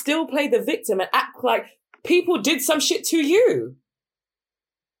and still play the victim and act like people did some shit to you.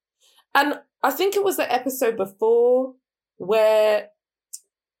 And I think it was the episode before where,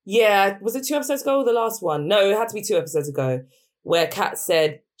 was it 2 episodes ago or the last one? No, it had to be 2 episodes ago, where Kat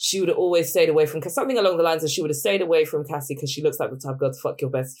said she would have always stayed away from, something along the lines of she would have stayed away from Cassie because she looks like the type of girl to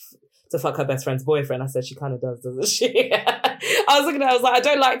fuck her best friend's boyfriend. I said she kind of does, doesn't she? I was looking at her, I was like, I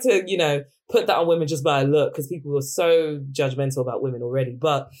don't like to, put that on women just by a look because people were so judgmental about women already.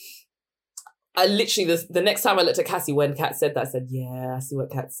 But I literally, the next time I looked at Cassie when Kat said that, I said, yeah, I see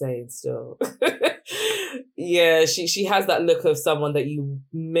what Kat's saying still. Yeah, she has that look of someone that you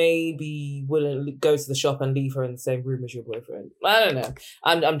maybe wouldn't go to the shop and leave her in the same room as your boyfriend. I don't know.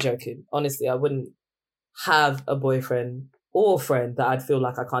 I'm joking. Honestly, I wouldn't have a boyfriend or friend that I'd feel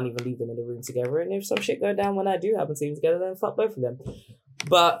like I can't even leave them in the room together. And if some shit go down when I do happen to see them together, then fuck both of them.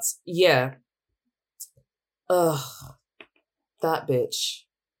 But yeah. Ugh. That bitch.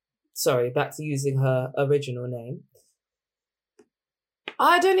 Sorry, back to using her original name.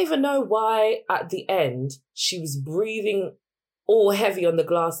 I don't even know why at the end she was breathing all heavy on the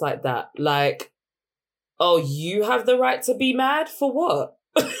glass like that. Like, oh, you have the right to be mad? For what?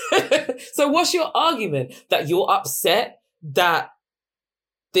 So what's your argument? That you're upset that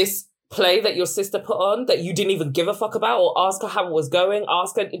this play that your sister put on that you didn't even give a fuck about, or ask her how it was going,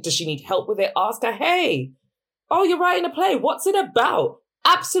 ask her, does she need help with it? Ask her, hey, oh, you're writing a play. What's it about?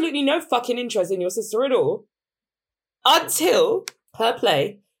 Absolutely no fucking interest in your sister at all. Until her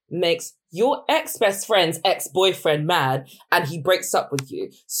play makes your ex-best friend's ex-boyfriend mad and he breaks up with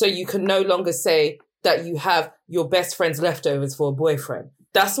you. So you can no longer say that you have your best friend's leftovers for a boyfriend.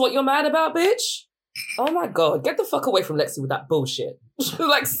 That's what you're mad about, bitch? Oh my God, get the fuck away from Lexi with that bullshit.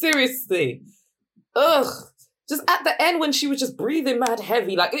 Like, seriously. Ugh. Just at the end when she was just breathing mad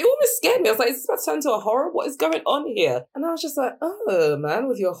heavy, like, it almost scared me. I was like, is this about to turn into a horror? What is going on here? And I was just like, oh, man,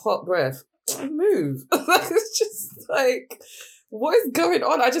 with your hot breath, move. It's just like, what is going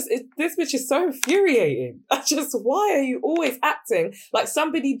on? This bitch is so infuriating. Why are you always acting like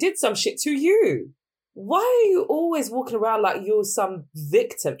somebody did some shit to you? Why are you always walking around like you're some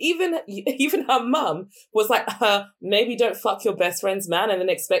victim? Even her mum was like, maybe don't fuck your best friend's man and then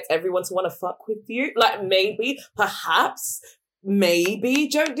expect everyone to want to fuck with you. Like, perhaps,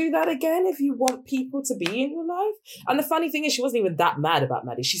 don't do that again if you want people to be in your life. And the funny thing is, she wasn't even that mad about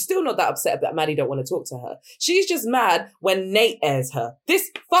Maddie. She's still not that upset that Maddie don't want to talk to her. She's just mad when Nate airs her. This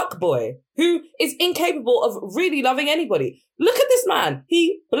fuckboy who is incapable of really loving anybody. Look at this man.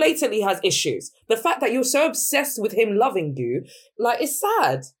 He blatantly has issues. The fact that you're so obsessed with him loving you, like, it's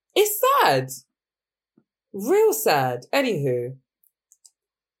sad. It's sad. Real sad. Anywho,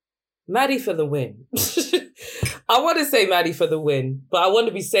 Maddie for the win. I want to say Maddie for the win, but I want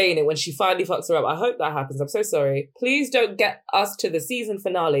to be saying it when she finally fucks her up. I hope that happens. I'm so sorry. Please don't get us to the season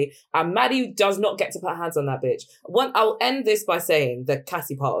finale and Maddie does not get to put hands on that bitch. I'll end this by saying, the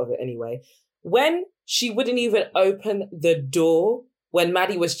Cassie part of it anyway, when she wouldn't even open the door when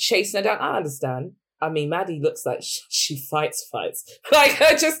Maddie was chasing her down, I understand. I mean, Maddie looks like she fights. Like,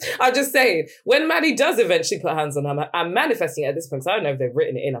 I'm just saying, when Maddie does eventually put hands on her, I'm manifesting it at this point, because I don't know if they've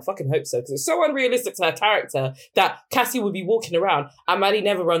written it in. I fucking hope so, because it's so unrealistic to her character that Cassie would be walking around and Maddie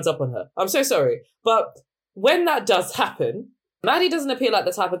never runs up on her. I'm so sorry. But when that does happen, Maddie doesn't appear like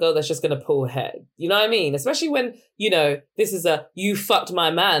the type of girl that's just going to pull head. You know what I mean? Especially when, this is a you fucked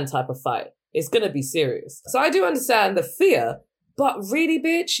my man type of fight. It's going to be serious. So I do understand the fear, but really,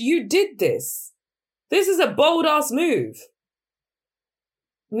 bitch, you did this. This is a bold ass move.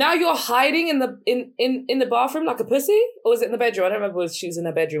 Now you're hiding in the bathroom like a pussy? Or was it in the bedroom? I don't remember if she was in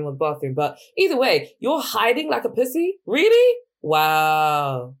her bedroom or the bathroom, but either way, you're hiding like a pussy? Really?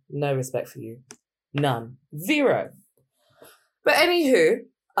 Wow. No respect for you. None. Zero. But anywho,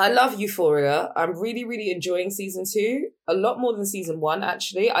 I love Euphoria. I'm really, really enjoying season 2. A lot more than season 1,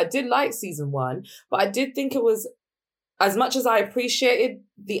 actually. I did like season 1, but I did think it was, as much as I appreciated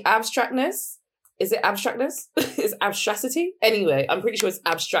the abstractness, is it abstractness? Is abstracity? Anyway, I'm pretty sure it's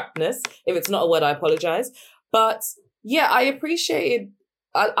abstractness. If it's not a word, I apologize. But yeah, I appreciated,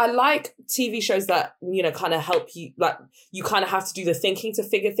 I like TV shows that, you know, kind of help you, like, you kind of have to do the thinking to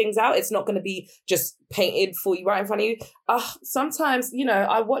figure things out. It's not going to be just painted for you right in front of you. Sometimes, you know,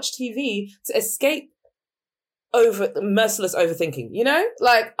 I watch TV to escape merciless overthinking, you know?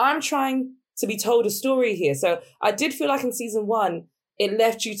 Like, I'm trying to be told a story here. So I did feel like in season 1, it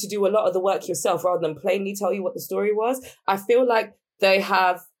left you to do a lot of the work yourself rather than plainly tell you what the story was. I feel like they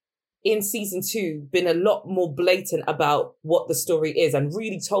have, in season 2, been a lot more blatant about what the story is and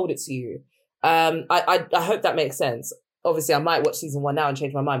really told it to you. I hope that makes sense. Obviously, I might watch season 1 now and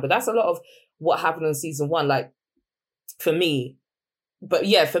change my mind, but that's a lot of what happened in season 1, like, for me. But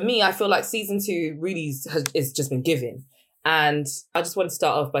yeah, for me, I feel like season 2 really is just been given. And I just want to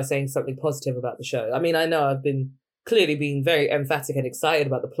start off by saying something positive about the show. I mean, I know I've been clearly being very emphatic and excited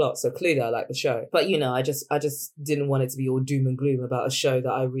about the plot, so clearly I like the show. But, you know, I just didn't want it to be all doom and gloom about a show that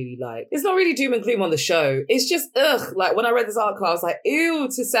I really like. It's not really doom and gloom on the show. It's just, ugh. Like, when I read this article, I was like, ew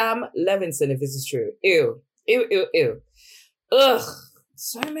to Sam Levinson, if this is true. Ew. Ew, ew, ew. Ugh.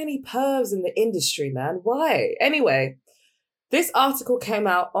 So many pervs in the industry, man. Why? Anyway, this article came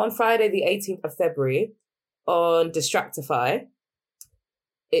out on Friday, the 18th of February on Distractify.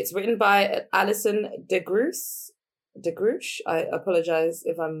 It's written by Alison DeGroosh. I apologize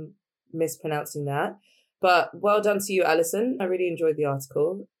if I'm mispronouncing that. But well done to you, Alison. I really enjoyed the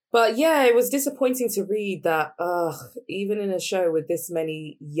article. But yeah, it was disappointing to read that, even in a show with this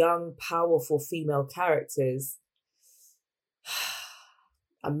many young, powerful female characters,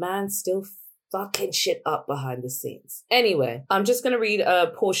 a man still fucking shit up behind the scenes. Anyway, I'm just going to read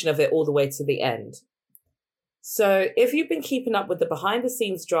a portion of it all the way to the end. So if you've been keeping up with the behind the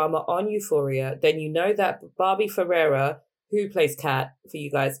scenes drama on Euphoria, then you know that Barbie Ferreira, who plays Kat for you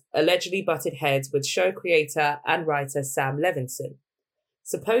guys, allegedly butted heads with show creator and writer Sam Levinson.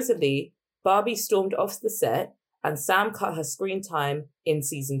 Supposedly, Barbie stormed off the set and Sam cut her screen time in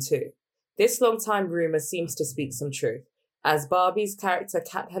season 2. This long-time rumor seems to speak some truth, as Barbie's character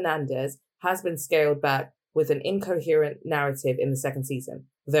Kat Hernandez has been scaled back with an incoherent narrative in the second season.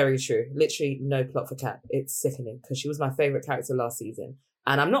 Very true. Literally no plot for Kat. It's sickening because she was my favorite character last season.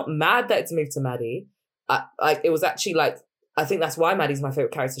 And I'm not mad that it's moved to Maddie. It was actually like, I think that's why Maddie's my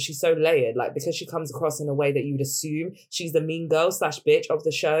favorite character. She's so layered, like, because she comes across in a way that you'd assume she's the mean girl / bitch of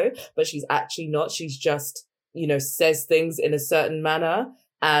the show, but she's actually not. She's just, you know, says things in a certain manner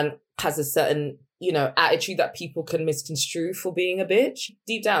and has a certain, you know, attitude that people can misconstrue for being a bitch.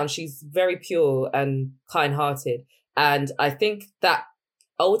 Deep down, she's very pure and kind-hearted. And I think that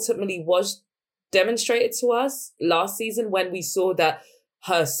ultimately was demonstrated to us last season when we saw that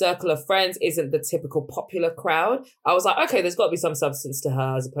her circle of friends isn't the typical popular crowd. I was like, okay, there's got to be some substance to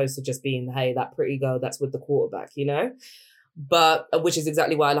her as opposed to just being, hey, that pretty girl that's with the quarterback, you know? But, which is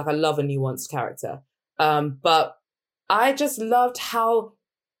exactly why I love a nuanced character. But I just loved how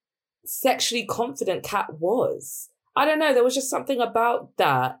sexually confident Kat was. I don't know, there was just something about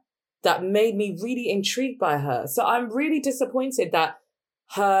that made me really intrigued by her. So I'm really disappointed that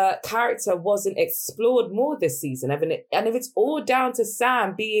her character wasn't explored more this season. And if it's all down to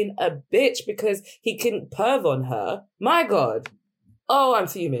Sam being a bitch because he couldn't perv on her, my God. Oh, I'm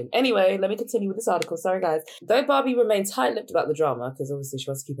fuming. Anyway, let me continue with this article. Sorry, guys. Though Barbie remained tight-lipped about the drama, because obviously she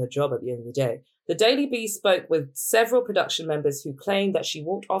wants to keep her job at the end of the day, the Daily Beast spoke with several production members who claimed that she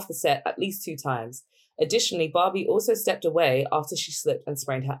walked off the set at least 2 times. Additionally, Barbie also stepped away after she slipped and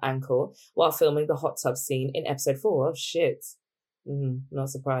sprained her ankle while filming the hot tub scene in episode 4. Oh, shit. Not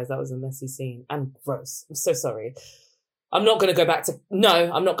surprised. That was a messy scene and gross. I'm so sorry. I'm not going going back to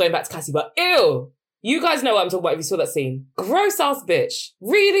Cassie, but ew! You guys know what I'm talking about if you saw that scene. Gross ass bitch.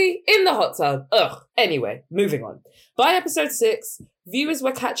 Really? In the hot tub? Ugh. Anyway, moving on. By episode 6, viewers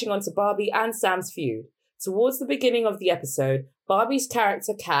were catching on to Barbie and Sam's feud. Towards the beginning of the episode, Barbie's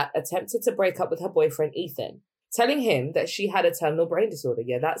character Kat attempted to break up with her boyfriend Ethan, telling him that she had a terminal brain disorder.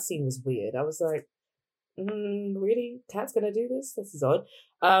 Yeah, that scene was weird. I was like, really? Kat's gonna do this? This is odd.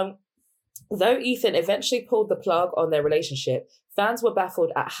 Though Ethan eventually pulled the plug on their relationship, fans were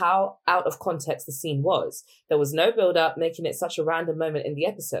baffled at how out of context the scene was. There was no build-up, making it such a random moment in the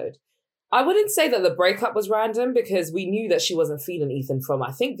episode. I wouldn't say that the breakup was random because we knew that she wasn't feeling Ethan from,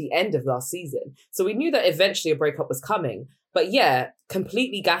 I think, the end of last season. So we knew that eventually a breakup was coming. But yeah,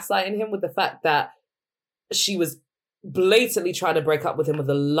 completely gaslighting him with the fact that she was blatantly trying to break up with him with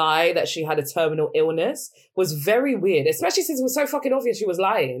a lie that she had a terminal illness was very weird, especially since it was so fucking obvious she was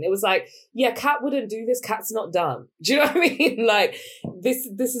lying. It was like, yeah, Kat wouldn't do this. Kat's not dumb. Do you know what I mean? Like, this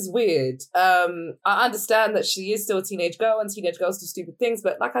is weird. I understand that she is still a teenage girl and teenage girls do stupid things,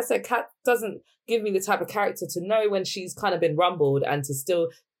 but like I said, Kat doesn't give me the type of character to know when she's kind of been rumbled and to still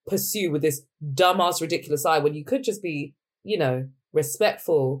pursue with this dumbass ridiculous lie when you could just be, you know,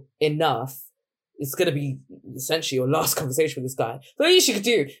 respectful enough. It's going to be essentially your last conversation with this guy. The least you could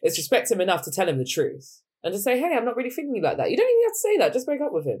do is respect him enough to tell him the truth. And just say, hey, I'm not really feeling you like that. You don't even have to say that. Just break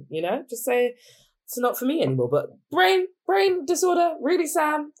up with him, you know? Just say, it's not for me anymore. But brain disorder? Really,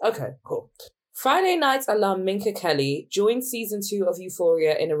 Sam? Okay, cool. Friday Night's alum Minka Kelly joined season 2 of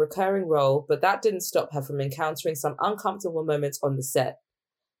Euphoria in a recurring role, but that didn't stop her from encountering some uncomfortable moments on the set.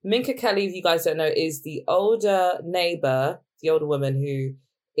 Minka Kelly, if you guys don't know, is the older neighbor, the older woman who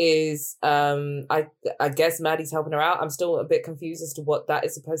is, I guess Maddie's helping her out. I'm still a bit confused as to what that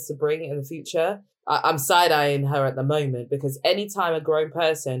is supposed to bring in the future. I'm side-eyeing her at the moment because anytime a grown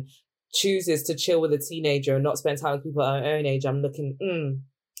person chooses to chill with a teenager and not spend time with people at her own age, I'm looking,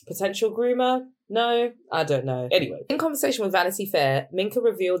 potential groomer? No, I don't know. Anyway, in conversation with Vanity Fair, Minka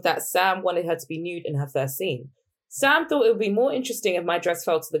revealed that Sam wanted her to be nude in her first scene. Sam thought it would be more interesting if my dress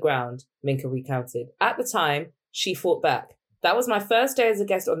fell to the ground, Minka recounted. At the time, she fought back. That was my first day as a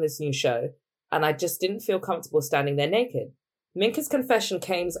guest on this new show, and I just didn't feel comfortable standing there naked. Minka's confession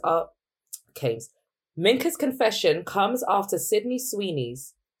comes after Sydney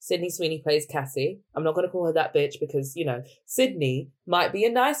Sweeney's. Sydney Sweeney plays Cassie. I'm not going to call her that bitch because, you know, Sydney might be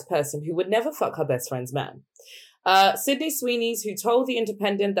a nice person who would never fuck her best friend's man. Sydney Sweeney's, who told The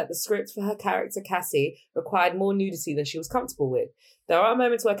Independent that the script for her character Cassie required more nudity than she was comfortable with. There are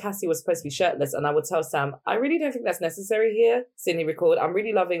moments where Cassie was supposed to be shirtless, and I would tell Sam, I really don't think that's necessary here. Sydney recalled, I'm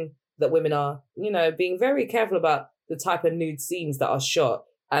really loving that women are, you know, being very careful about the type of nude scenes that are shot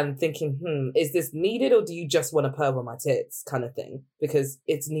and thinking, is this needed or do you just want to perv on my tits kind of thing? Because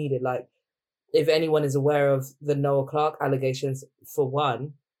it's needed. Like, if anyone is aware of the Noah Clarke allegations, for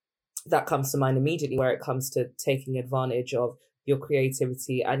one, that comes to mind immediately where it comes to taking advantage of your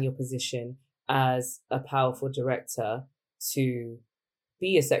creativity and your position as a powerful director to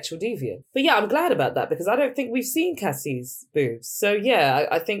be a sexual deviant. But yeah, I'm glad about that because I don't think we've seen Cassie's boobs. So yeah,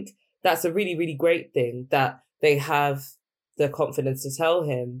 I think that's a really, really great thing that they have the confidence to tell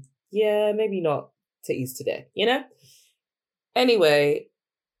him, yeah, maybe not titties today, you know? Anyway,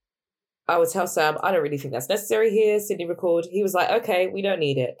 I would tell Sam, I don't really think that's necessary here, Sydney recalled. He was like, okay, we don't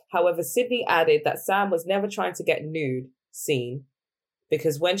need it. However, Sydney added that Sam was never trying to get nude seen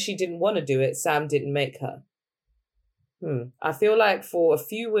because when she didn't want to do it, Sam didn't make her. I feel like for a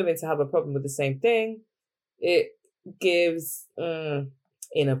few women to have a problem with the same thing, it gives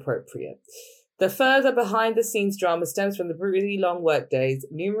inappropriate. The further behind-the-scenes drama stems from the really long work days.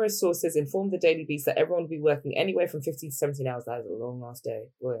 Numerous sources informed the Daily Beast that everyone would be working anywhere from 15 to 17 hours. That is a long last day,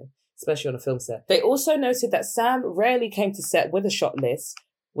 boy, especially on a film set. They also noted that Sam rarely came to set with a shot list,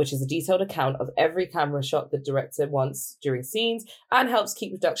 which is a detailed account of every camera shot the director wants during scenes and helps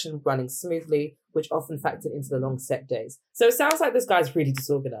keep production running smoothly, which often factored into the long set days. So it sounds like this guy's really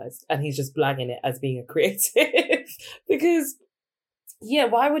disorganized and he's just blagging it as being a creative because... yeah,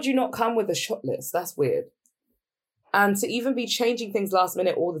 why would you not come with a shot list? That's weird. And to even be changing things last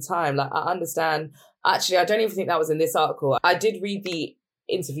minute all the time, like, I understand. Actually, I don't even think that was in this article. I did read the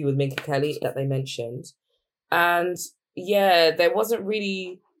interview with Minka Kelly that they mentioned. And yeah, there wasn't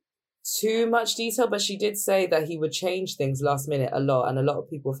really too much detail, but she did say that he would change things last minute a lot. And a lot of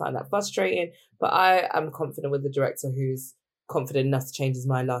people found that frustrating. But I am confident with the director who's confident enough to change his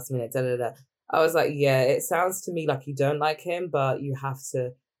mind last minute, I was like, yeah, it sounds to me like you don't like him, but you have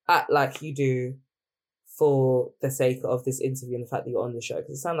to act like you do for the sake of this interview and the fact that you're on the show.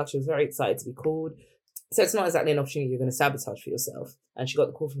 Because it sounded like she was very excited to be called. So it's not exactly an opportunity you're going to sabotage for yourself. And she got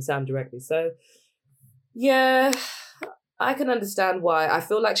the call from Sam directly. So, yeah, I can understand why. I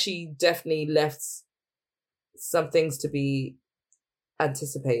feel like she definitely left some things to be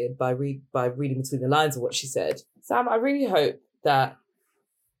anticipated by reading between the lines of what she said. Sam, I really hope that,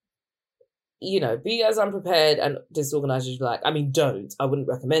 you know, be as unprepared and disorganized as you like. I mean, don't. I wouldn't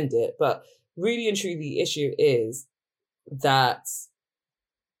recommend it. But really and truly, the issue is that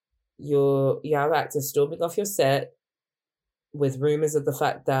you have actors storming off your set with rumors of the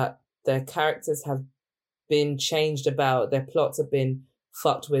fact that their characters have been changed about, their plots have been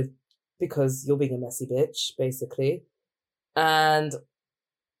fucked with because you're being a messy bitch, basically. And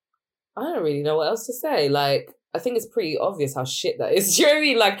I don't really know what else to say. Like, I think it's pretty obvious how shit that is. Do you know what I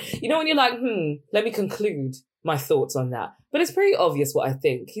mean? Like, you know when you're like, let me conclude my thoughts on that. But it's pretty obvious what I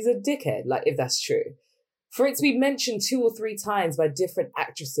think. He's a dickhead, like, if that's true. for it to be mentioned 2 or 3 times by different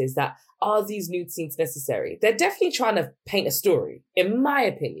actresses that are these nude scenes necessary? They're definitely trying to paint a story, in my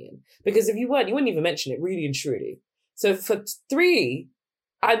opinion. Because if you weren't, you wouldn't even mention it, really and truly. So for 3,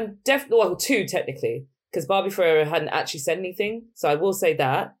 I'm definitely, well, 2 technically, because Barbie Ferreira hadn't actually said anything. So I will say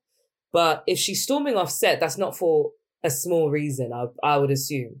that. But if she's storming off set, that's not for a small reason, I would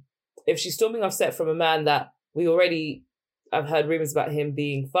assume. If she's storming off set from a man that I've heard rumors about him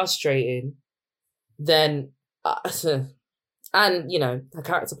being frustrating, then, and, you know, her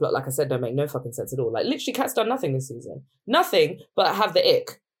character plot, like I said, don't make no fucking sense at all. Like, literally, Kat's done nothing this season. Nothing but have the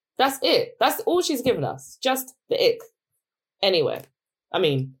ick. That's it. That's all she's given us. Just the ick. Anyway, I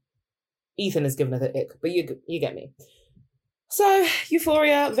mean, Ethan has given her the ick, but you get me. So,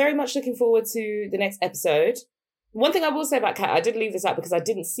 Euphoria, very much looking forward to the next episode. One thing I will say about Kat, I did leave this out because I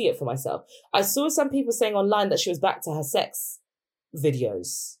didn't see it for myself. I saw some people saying online that she was back to her sex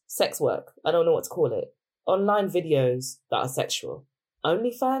videos, sex work. I don't know what to call it. Online videos that are sexual.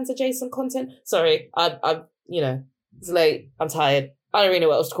 OnlyFans adjacent content. Sorry, I'm, you know, it's late. I'm tired. I don't really know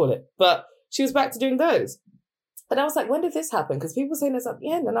what else to call it. But she was back to doing those. And I was like, when did this happen? Because people were saying this at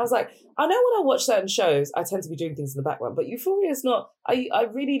the end. And I was like, I know when I watch certain shows, I tend to be doing things in the background. But Euphoria is not, I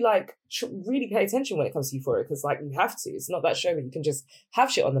really really pay attention when it comes to Euphoria. Because like, you have to. It's not that show where you can just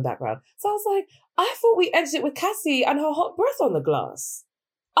have shit on the background. So I was like, I thought we ended it with Cassie and her hot breath on the glass.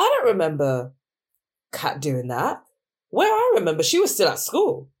 I don't remember Kat doing that. Where I remember, she was still at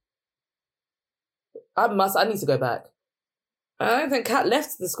school. I need to go back. I don't think Kat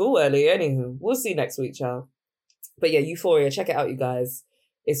left the school early. Anywho, we'll see next week, child. But yeah, Euphoria, check it out, you guys.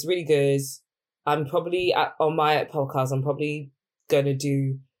 It's really good. I'm probably, on my podcast, I'm probably going to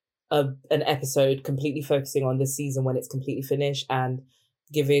do an episode completely focusing on this season when it's completely finished and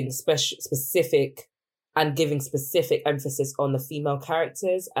giving specific emphasis on the female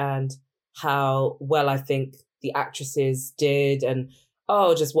characters and how well I think the actresses did and,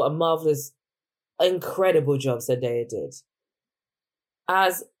 just what a marvelous, incredible job Zendaya did.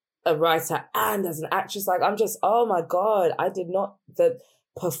 As a writer and as an actress, like, I'm just, oh my God, the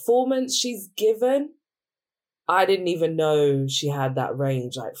performance she's given, I didn't even know she had that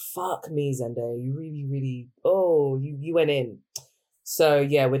range. Like, fuck me, Zendaya, you really, really, you went in. So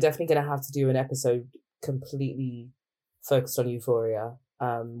yeah, we're definitely going to have to do an episode completely focused on Euphoria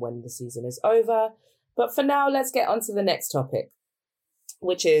when the season is over. But for now, let's get on to the next topic,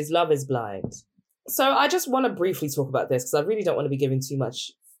 which is Love is Blind. So I just want to briefly talk about this because I really don't want to be giving too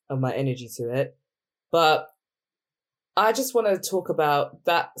much of my energy to it. But I just want to talk about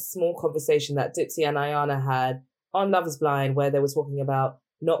that small conversation that Dipsy and Ayana had on Love is Blind, where they were talking about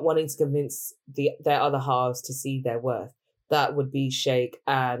not wanting to convince their other halves to see their worth. That would be Shake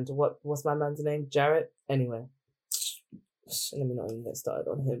and what's my man's name? Jarrett? Anyway, let me not even get started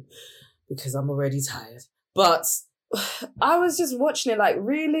on him because I'm already tired. But I was just watching it like,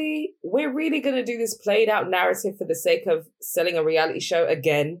 really? We're really going to do this played out narrative for the sake of selling a reality show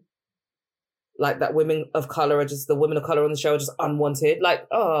again? Like that women of color are just, the women of color on the show are just unwanted. Like,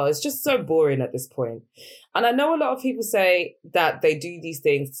 it's just so boring at this point. And I know a lot of people say that they do these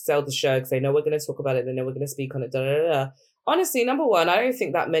things to sell the show because they know we're going to talk about it, they know we're going to speak on it, Honestly, number one, I don't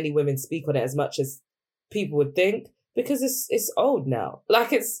think that many women speak on it as much as people would think because it's old now.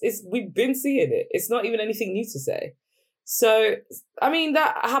 Like we've been seeing it. It's not even anything new to say. So, I mean,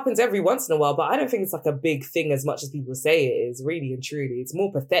 that happens every once in a while, but I don't think it's like a big thing as much as people say it is, really and truly. It's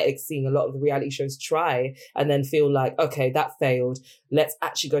more pathetic seeing a lot of the reality shows try and then feel like, okay, that failed. Let's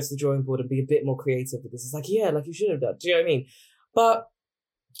actually go to the drawing board and be a bit more creative with this. It's like, yeah, like you should have done. Do you know what I mean? But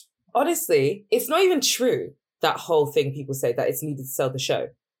honestly, it's not even true, that whole thing people say that it's needed to sell the show.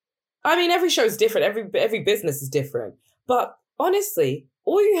 I mean, every show is different. Every business is different. But honestly,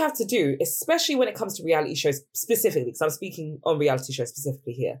 all you have to do, especially when it comes to reality shows specifically, because I'm speaking on reality shows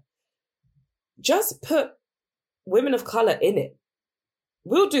specifically here, just put women of color in it.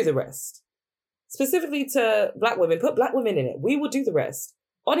 We'll do the rest. Specifically to Black women, put Black women in it. We will do the rest.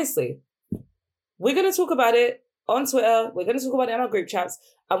 Honestly, we're going to talk about it on Twitter. We're going to talk about it in our group chats,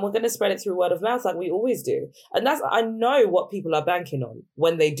 and we're going to spread it through word of mouth like we always do. And I know what people are banking on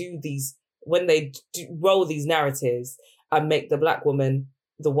when they roll these narratives and make the Black woman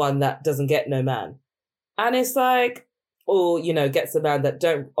the one that doesn't get no man. And it's like, or, gets a man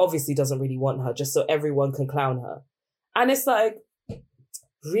that obviously doesn't really want her, just so everyone can clown her. And it's like,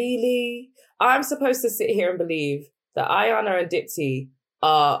 really? I'm supposed to sit here and believe that Ayana and Dipsy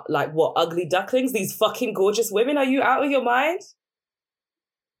are like, what, ugly ducklings? These fucking gorgeous women? Are you out of your mind?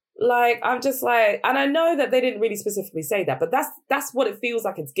 Like, I'm just like, and I know that they didn't really specifically say that, but that's what it feels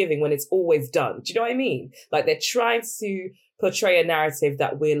like it's giving when it's always done. Do you know what I mean? Like, they're trying to portray a narrative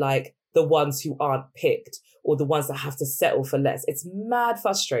that we're like, the ones who aren't picked or the ones that have to settle for less. It's mad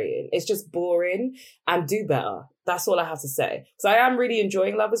frustrating. It's just boring, and do better. That's all I have to say. So I am really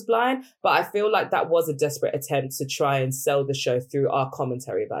enjoying Love is Blind, but I feel like that was a desperate attempt to try and sell the show through our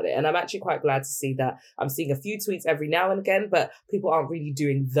commentary about it. And I'm actually quite glad to see that. I'm seeing a few tweets every now and again, but people aren't really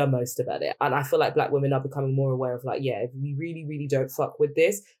doing the most about it. And I feel like Black women are becoming more aware of like, yeah, if we really, really don't fuck with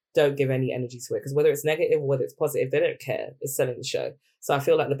this, don't give any energy to it. Because whether it's negative or whether it's positive, they don't care. It's selling the show. So I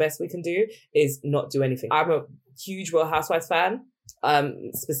feel like the best we can do is not do anything. I'm a huge Real Housewives fan,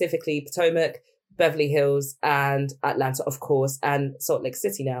 specifically Potomac, Beverly Hills, and Atlanta, of course, and Salt Lake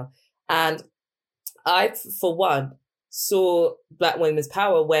City now. And I, for one, saw Black women's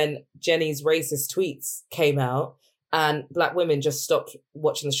power when Jenny's racist tweets came out and Black women just stopped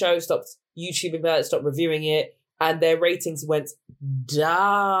watching the show, stopped YouTubing about it, stopped reviewing it, and their ratings went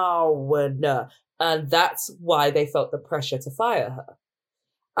down. And that's why they felt the pressure to fire her.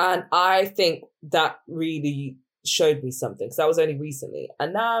 And I think that really showed me something, because that was only recently.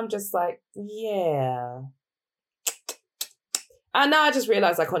 And now I'm just like, yeah. And now I just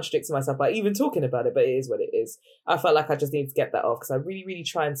realized I contradicted myself by even talking about it, but it is what it is. I felt like I just need to get that off, because I really, really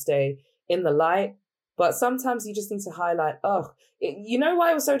try and stay in the light. But sometimes you just need to highlight, you know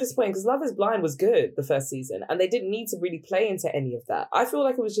why it was so disappointing? Because Love is Blind was good the first season, and they didn't need to really play into any of that. I feel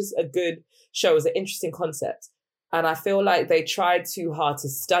like it was just a good show. It was an interesting concept. And I feel like they tried too hard to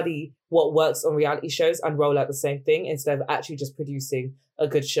study what works on reality shows and roll out the same thing instead of actually just producing a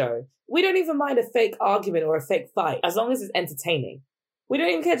good show. We don't even mind a fake argument or a fake fight, as long as it's entertaining. We don't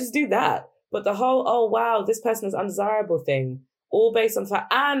even care, just do that. But the whole, oh wow, this person is undesirable thing, all based on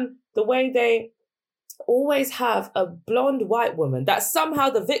fact, and the way they always have a blonde white woman that's somehow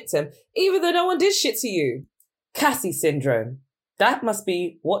the victim, even though no one did shit to you. Cassie syndrome. That must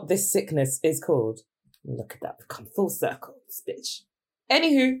be what this sickness is called. Look at that, become full circle, this bitch.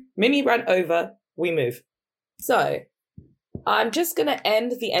 Anywho, mini rant over, we move. So, I'm just going to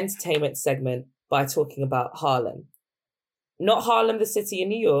end the entertainment segment by talking about Harlem. Not Harlem, the city in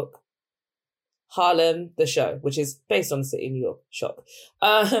New York. Harlem, the show, which is based on the city in New York. Shock.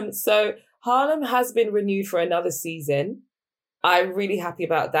 So, Harlem has been renewed for another season. I'm really happy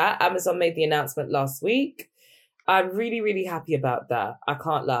about that. Amazon made the announcement last week. I'm really, really happy about that. I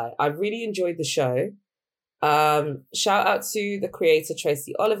can't lie. I really enjoyed the show. Shout out to the creator,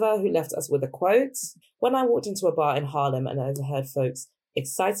 Tracy Oliver, who left us with a quote. When I walked into a bar in Harlem and overheard folks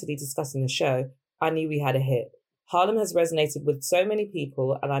excitedly discussing the show, I knew we had a hit. Harlem has resonated with so many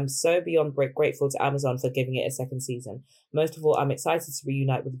people, and I'm so beyond grateful to Amazon for giving it a second season. Most of all, I'm excited to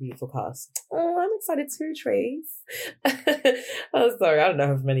reunite with the beautiful cast. Oh, I'm excited too, Trace. Oh, sorry, I don't know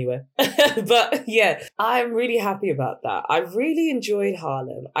her from anywhere. But yeah, I'm really happy about that. I really enjoyed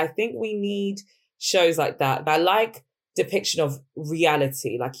Harlem. I think we need shows like that. I like depiction of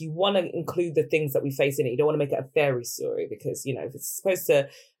reality. Like, you want to include the things that we face in it. You don't want to make it a fairy story, because, you know, if it's supposed to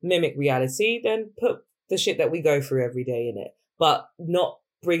mimic reality, then put the shit that we go through every day in it, but not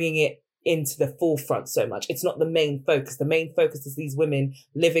bringing it into the forefront so much. It's not the main focus. The main focus is these women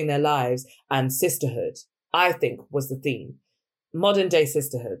living their lives and sisterhood, I think, was the theme. Modern day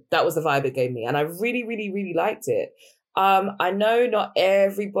sisterhood. That was the vibe it gave me. And I really, really, really liked it. I know not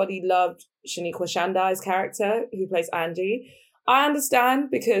everybody loved Shaniqua Shandai's character, who plays Angie. I understand,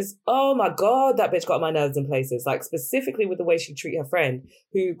 because, oh my God, that bitch got my nerves in places. Like, specifically with the way she treated her friend,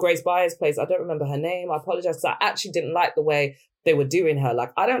 who Grace Byers plays. I don't remember her name. I apologize, because I actually didn't like the way they were doing her.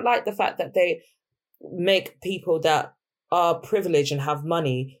 Like, I don't like the fact that they make people that are privileged and have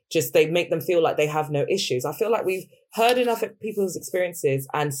money, they make them feel like they have no issues. I feel like we've heard enough of people's experiences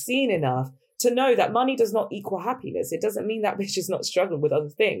and seen enough to know that money does not equal happiness. It doesn't mean that bitch is not struggling with other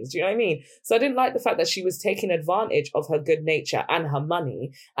things. Do you know what I mean? So I didn't like the fact that she was taking advantage of her good nature and her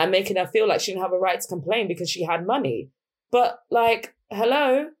money and making her feel like she didn't have a right to complain because she had money. But, like,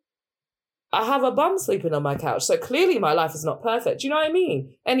 hello? I have a bum sleeping on my couch, so clearly my life is not perfect. Do you know what I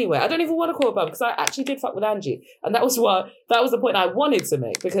mean? Anyway, I don't even want to call her bum, because I actually did fuck with Angie. And that was the point I wanted to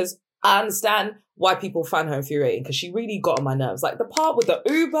make, because I understand why people find her infuriating, because she really got on my nerves. Like, the part with the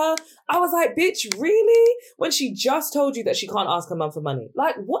Uber, I was like, bitch, really? When she just told you that she can't ask her mum for money.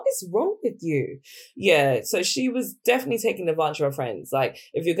 Like, what is wrong with you? Yeah, so she was definitely taking advantage of her friends. Like,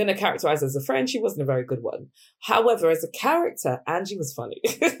 if you're going to characterize her as a friend, she wasn't a very good one. However, as a character, Angie was funny.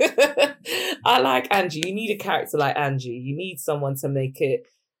 I like Angie. You need a character like Angie. You need someone to make it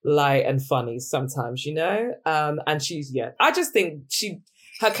light and funny sometimes, you know? And I just think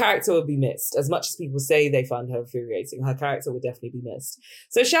her character would be missed. As much as people say they find her infuriating, her character would definitely be missed.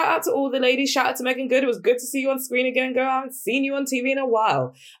 So shout out to all the ladies. Shout out to Megan Good. It was good to see you on screen again, girl. I haven't seen you on TV in a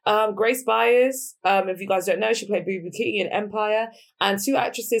while. Grace Byers, if you guys don't know, she played Boo Boo Kitty in Empire. And two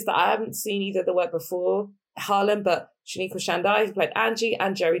actresses that I haven't seen either the work before Harlem, but Shaniqua Shandai, who played Angie,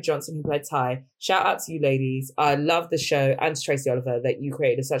 and Jerry Johnson, who played Ty. Shout out to you ladies. I love the show, and to Tracy Oliver, that you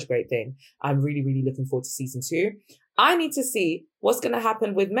created such a great thing. I'm really, really looking forward to season 2. I need to see what's going to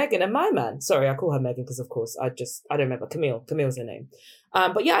happen with Megan and my man. Sorry, I call her Megan because, of course, I don't remember. Camille's her name.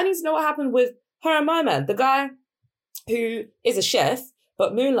 But yeah, I need to know what happened with her and my man, the guy who is a chef,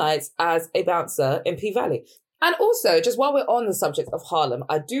 but moonlights as a bouncer in P Valley. And also, just while we're on the subject of Harlem,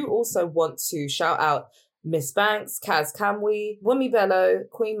 I do also want to shout out Miss Banks, Kaz Kamwe, Wumi Bello,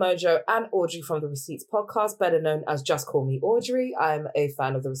 Queen Mojo, and Audrey from the Receipts podcast, better known as Just Call Me Audrey. I'm a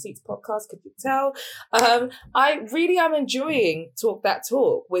fan of the Receipts podcast, could you tell? I really am enjoying Talk That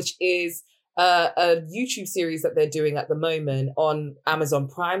Talk, which is a YouTube series that they're doing at the moment on Amazon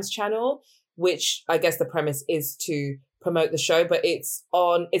Prime's channel, which I guess the premise is to promote the show, but it's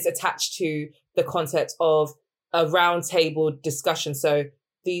attached to the concept of a roundtable discussion. So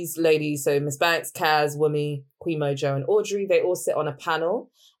these ladies, so Miss Banks, Kaz, Wumi, Queen Mojo, and Audrey, they all sit on a panel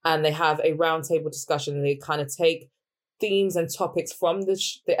and they have a roundtable discussion, and they kind of take themes and topics from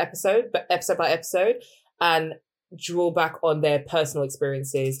the episode, but episode by episode, and draw back on their personal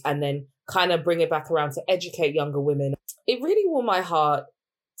experiences and then kind of bring it back around to educate younger women. It really warmed my heart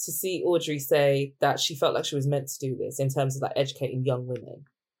to see Audrey say that she felt like she was meant to do this in terms of like educating young women.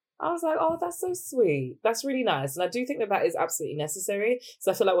 I was like, oh, that's so sweet. That's really nice. And I do think that is absolutely necessary. So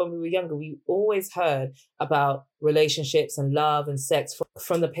I feel like when we were younger, we always heard about relationships and love and sex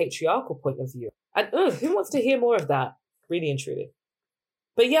from the patriarchal point of view. And who wants to hear more of that? Really and truly.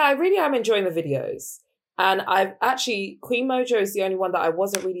 But yeah, I really am enjoying the videos. And Queen Mojo is the only one that I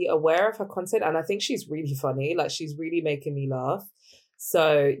wasn't really aware of her content. And I think she's really funny. Like, she's really making me laugh.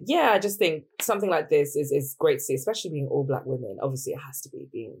 So yeah, I just think something like this is great to see, especially being all Black women. Obviously, it has to be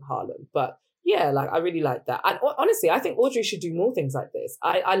being Harlem. But yeah, like, I really like that. And honestly, I think Audrey should do more things like this.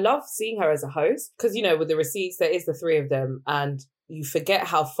 I love seeing her as a host because, you know, with the Receipts, there is the three of them. And you forget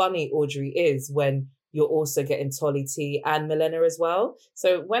how funny Audrey is when you're also getting Tolly T and Milena as well.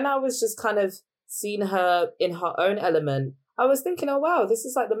 So when I was just kind of seeing her in her own element, I was thinking, oh, wow, this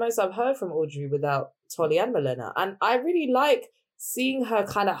is like the most I've heard from Audrey without Tolly and Milena. And I really like seeing her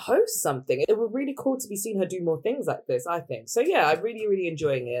kind of host something. It would be really cool to be seeing her do more things like this, I think. So yeah, I'm really, really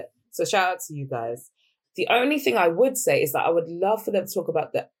enjoying it. So shout out to you guys. The only thing I would say is that I would love for them to talk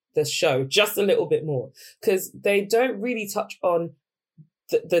about the show just a little bit more, because they don't really touch on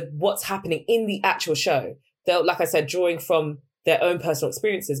the what's happening in the actual show. They're, like I said, drawing from their own personal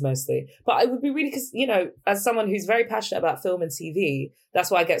experiences mostly. But it would be really, because, you know, as someone who's very passionate about film and TV, that's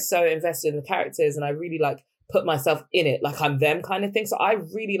why I get so invested in the characters, and I really like put myself in it, like I'm them kind of thing. So I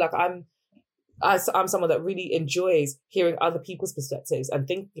really like, I'm someone that really enjoys hearing other people's perspectives and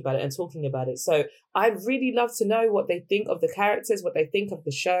thinking about it and talking about it. So I'd really love to know what they think of the characters, what they think of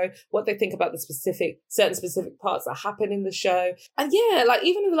the show, what they think about the certain specific parts that happen in the show. And yeah, like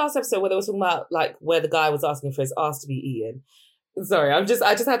even in the last episode where they were talking about like where the guy was asking for his ass to be eaten. Sorry, I just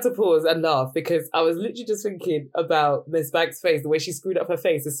had to pause and laugh because I was literally just thinking about Miss Banks' face, the way she screwed up her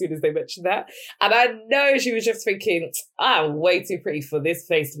face as soon as they mentioned that. And I know she was just thinking, I'm way too pretty for this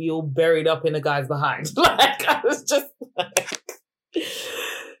face to be all buried up in a guy's behind. Like, I was just like,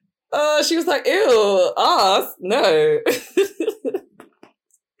 she was like, ew, ass, no.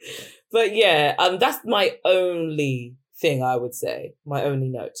 But yeah, that's my only thing I would say, my only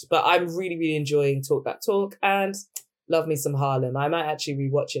note. But I'm really, really enjoying Talk That Talk, and love me some Harlem. I might actually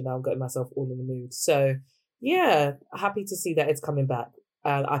rewatch it now. I'm getting myself all in the mood. So yeah, happy to see that it's coming back.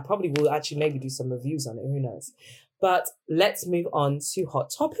 I probably will actually maybe do some reviews on it. Who knows? But let's move on to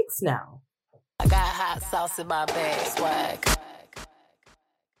Hot Topics now. I got hot sauce in my bag, swag.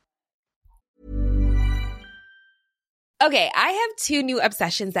 Okay, I have two new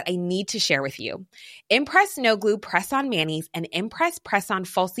obsessions that I need to share with you. Impress No Glue Press-On Manis and Impress Press-On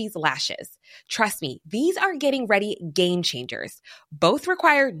Falsies Lashes. Trust me, these are getting ready game changers. Both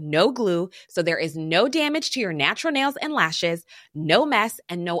require no glue, so there is no damage to your natural nails and lashes, no mess,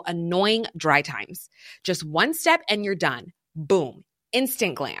 and no annoying dry times. Just one step and you're done. Boom.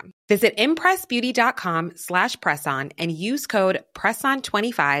 Instant glam. Visit impressbeauty.com/presson and use code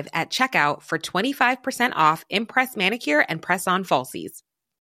PRESSON25 at checkout for 25% off Impress Manicure and Press-On Falsies.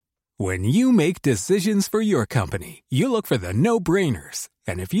 When you make decisions for your company, you look for the no-brainers.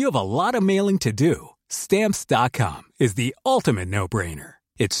 And if you have a lot of mailing to do, Stamps.com is the ultimate no-brainer.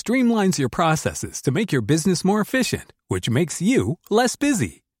 It streamlines your processes to make your business more efficient, which makes you less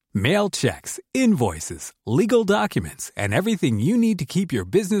busy. Mail checks, invoices, legal documents, and everything you need to keep your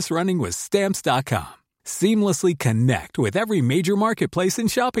business running with Stamps.com. Seamlessly connect with every major marketplace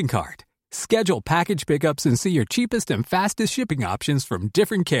and shopping cart. Schedule package pickups and see your cheapest and fastest shipping options from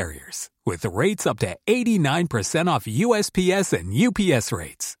different carriers, with rates up to 89% off USPS and UPS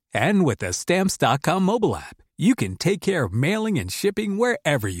rates. And with the Stamps.com mobile app, you can take care of mailing and shipping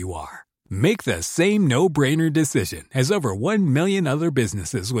wherever you are. Make the same no-brainer decision as over 1 million other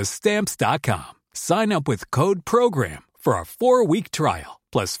businesses with Stamps.com. Sign up with code PROGRAM for a 4-week trial,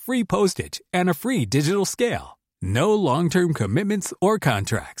 plus free postage and a free digital scale. No long-term commitments or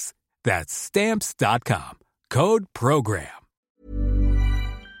contracts. That's Stamps.com. Code PROGRAM.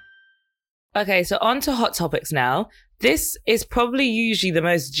 Okay, so on to Hot Topics now. This is probably usually the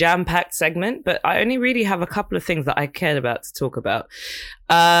most jam-packed segment, but I only really have a couple of things that I cared about to talk about.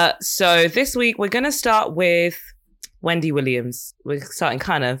 So this week, we're going to start with Wendy Williams. We're starting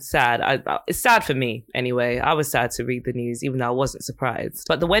kind of sad. It's sad for me, anyway. I was sad to read the news, even though I wasn't surprised.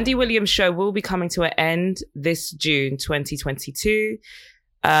 But the Wendy Williams show will be coming to an end this June 2022.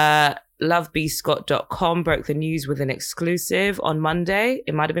 LoveBScott.com broke the news with an exclusive on Monday.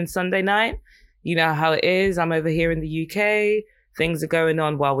 It might have been Sunday night. You know how it is. I'm over here in the UK. Things are going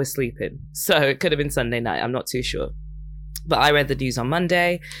on while we're sleeping. So it could have been Sunday night. I'm not too sure. But I read the news on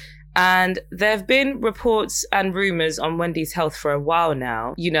Monday. And there have been reports and rumors on Wendy's health for a while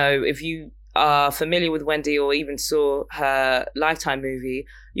now. You know, if you are familiar with Wendy or even saw her Lifetime movie,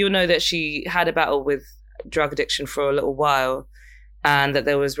 you'll know that she had a battle with drug addiction for a little while. And that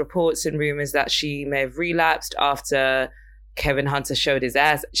there was reports and rumors that she may have relapsed after Kevin Hunter showed his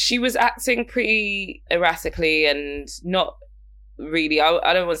ass. She was acting pretty erratically and not really,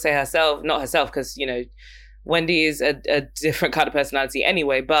 I don't want to say not herself, because, you know, Wendy is a different kind of personality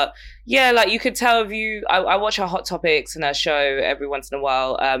anyway. But yeah, like you could tell I watch her Hot Topics and her show every once in a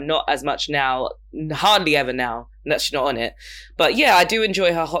while. Not as much now, hardly ever now that she's not on it. But yeah, I do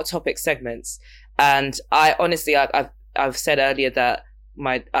enjoy her Hot Topics segments. And I honestly, I've said earlier that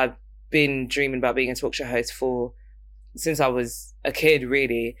I've been dreaming about being a talk show host since I was a kid,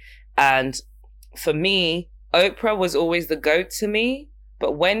 really. And for me, Oprah was always the GOAT to me,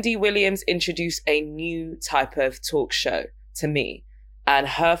 but Wendy Williams introduced a new type of talk show to me. And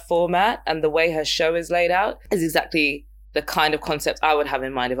her format and the way her show is laid out is exactly the kind of concept I would have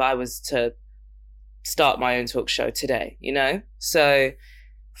in mind if I was to start my own talk show today, you know? So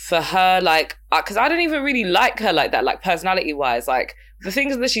for her, like, because I don't even really like her like that, like personality-wise. Like, the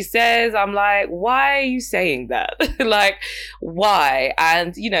things that she says, I'm like, why are you saying that? Like, why?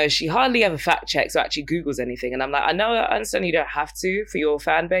 And, you know, she hardly ever fact checks or actually Googles anything. And I'm like, I understand you don't have to for your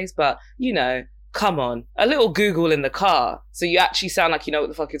fan base, but, you know, come on, a little Google in the car so you actually sound like you know what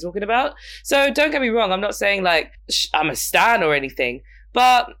the fuck you're talking about. So don't get me wrong, I'm not saying like I'm a stan or anything,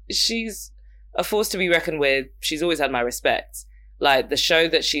 but she's a force to be reckoned with. She's always had my respect. Like, the show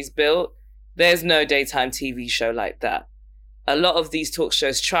that she's built, there's no daytime TV show like that. A lot of these talk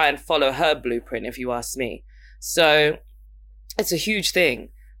shows try and follow her blueprint, if you ask me. So it's a huge thing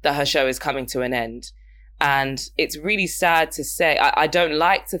that her show is coming to an end. And it's really sad to say. I don't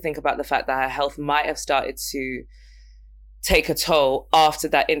like to think about the fact that her health might have started to take a toll after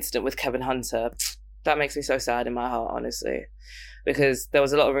that incident with Kevin Hunter. That makes me so sad in my heart, honestly, because there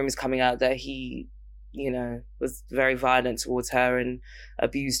was a lot of rumors coming out that he, you know, was very violent towards her and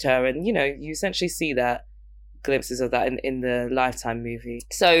abused her. And, you know, you essentially see that, glimpses of that in the Lifetime movie.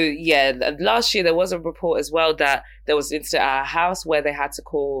 So, yeah, last year there was a report as well that there was an incident at her house where they had to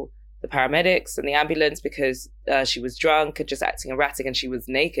call the paramedics and the ambulance because she was drunk and just acting erratic, and she was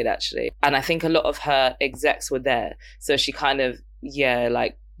naked, actually. And I think a lot of her execs were there. So she kind of,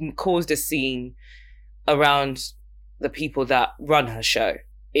 like caused a scene around the people that run her show,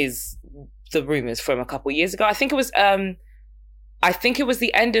 is the rumors from a couple of years ago. I think it was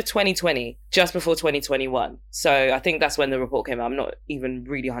the end of 2020, just before 2021. So I think that's when the report came out. I'm not even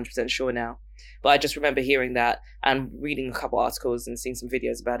really 100% sure now. But I just remember hearing that and reading a couple articles and seeing some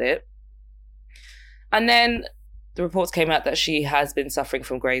videos about it. And then the reports came out that she has been suffering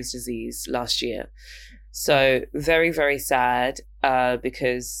from Graves' disease last year. So very, very sad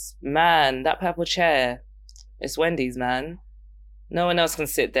because, man, that purple chair, it's Wendy's, man. No one else can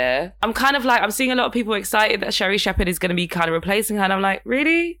sit there. I'm kind of like, I'm seeing a lot of people excited that Sherri Shepherd is going to be kind of replacing her. And I'm like,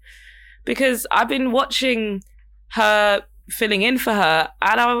 really? Because I've been watching her filling in for her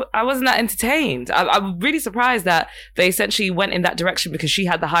and I wasn't that entertained. I'm really surprised that they essentially went in that direction because she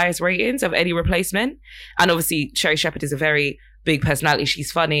had the highest ratings of any replacement. And obviously Sherri Shepherd is a very big personality.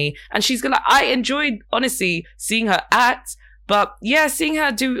 She's funny and she's gonna, I enjoyed honestly seeing her act, But yeah, seeing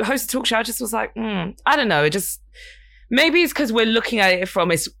her host a talk show, I just was like, I don't know. Maybe it's because we're looking at it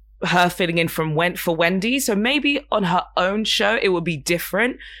from her filling in for Wendy. So maybe on her own show, it would be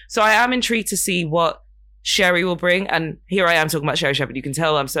different. So I am intrigued to see what Sherri will bring. And here I am talking about Sherri Shepherd. You can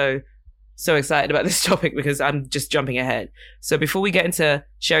tell I'm so excited about this topic because I'm just jumping ahead. So before we get into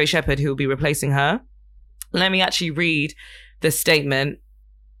Sherri Shepherd, who will be replacing her, let me actually read the statement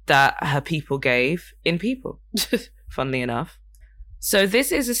that her people gave in People, funnily enough. So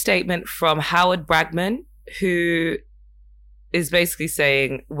this is a statement from Howard Bragman, who is basically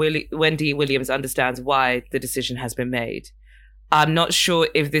saying Wendy Williams understands why the decision has been made. I'm not sure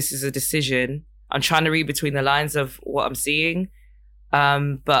if this is a decision. I'm trying to read between the lines of what I'm seeing.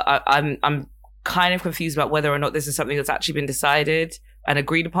 But I'm kind of confused about whether or not this is something that's actually been decided and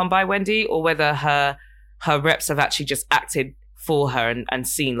agreed upon by Wendy, or whether her reps have actually just acted for her and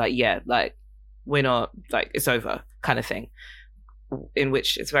seen like, yeah, like we're not, like it's over kind of thing, in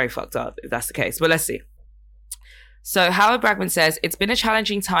which it's very fucked up if that's the case. But let's see. So Howard Bragman says, it's been a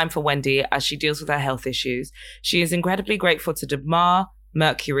challenging time for Wendy as she deals with her health issues. She is incredibly grateful to Debmar,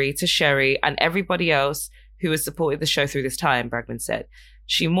 Mercury, to Sherri, and everybody else who has supported the show through this time, Bragman said.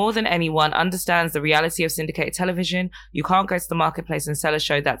 She more than anyone understands the reality of syndicated television. You can't go to the marketplace and sell a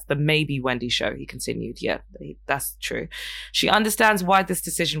show that's the maybe Wendy show, he continued. Yeah, that's true. She understands why this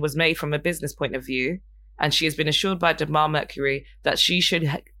decision was made from a business point of view, and she has been assured by Debmar Mercury that she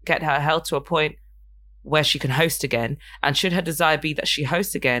should get her health to a point where she can host again, and should her desire be that she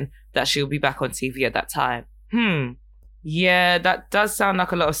hosts again, that she'll be back on TV at that time. Yeah, that does sound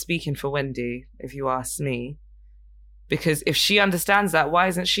like a lot of speaking for Wendy, if you ask me. Because if she understands that, why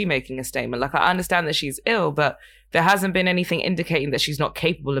isn't she making a statement? Like, I understand that she's ill, but there hasn't been anything indicating that she's not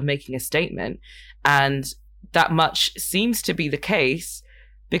capable of making a statement. And that much seems to be the case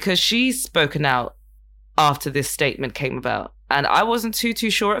because she's spoken out after this statement came about. And I wasn't too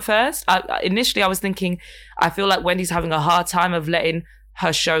sure at first. Initially, I was thinking, I feel like Wendy's having a hard time of letting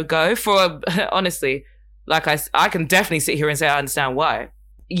her show go honestly, like I can definitely sit here and say I understand why.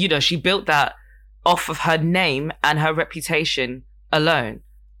 You know, she built that off of her name and her reputation alone,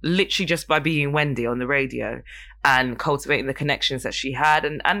 literally just by being Wendy on the radio and cultivating the connections that she had,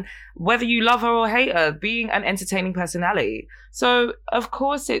 and whether you love her or hate her, being an entertaining personality. So of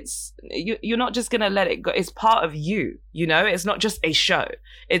course you're not just gonna let it go. It's part of you, you know? It's not just a show,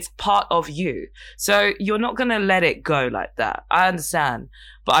 it's part of you. So you're not gonna let it go like that. I understand.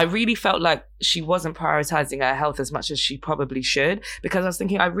 But I really felt like she wasn't prioritizing her health as much as she probably should, because I was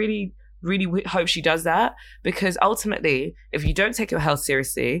thinking, I really hope she does that, because ultimately, if you don't take your health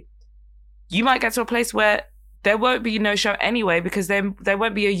seriously, you might get to a place where there won't be no show anyway, because there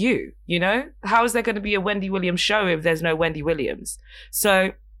won't be a you know? How is there going to be a Wendy Williams show if there's no Wendy Williams?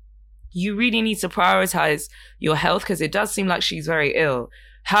 So you really need to prioritize your health, because it does seem like she's very ill.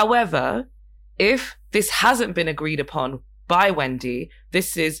 However, if this hasn't been agreed upon by Wendy,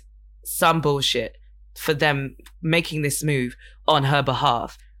 this is some bullshit for them making this move on her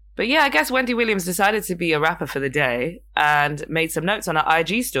behalf. But yeah, I guess Wendy Williams decided to be a rapper for the day and made some notes on her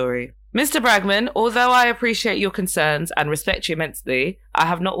IG story. Mr. Bragman, although I appreciate your concerns and respect you immensely, I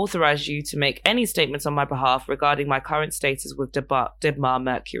have not authorized you to make any statements on my behalf regarding my current status with Debmar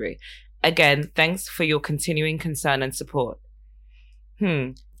Mercury. Again, thanks for your continuing concern and support.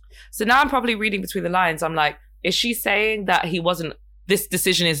 So now I'm probably reading between the lines. I'm like, is she saying that this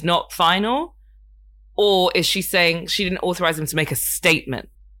decision is not final? Or is she saying she didn't authorize him to make a statement?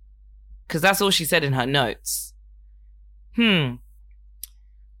 Because that's all she said in her notes.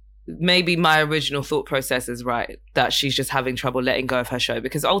 Maybe my original thought process is right, that she's just having trouble letting go of her show.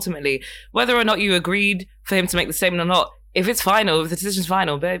 Because ultimately, whether or not you agreed for him to make the statement or not, if it's final, if the decision's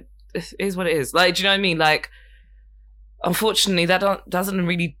final, babe, it is what it is. Like, do you know what I mean? Like, unfortunately, that doesn't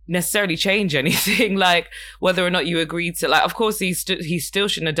really necessarily change anything. Like, whether or not you agreed to, like, of course, he still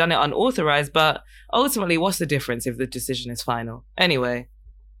shouldn't have done it unauthorized, but ultimately, what's the difference if the decision is final? Anyway,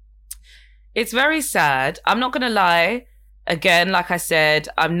 it's very sad. I'm not going to lie. Again, like I said,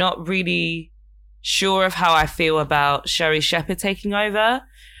 I'm not really sure of how I feel about Sherri Shepherd taking over.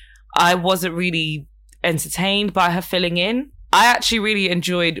 I wasn't really entertained by her filling in. I actually really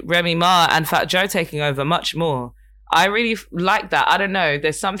enjoyed Remy Ma and Fat Joe taking over much more. I really like that. I don't know.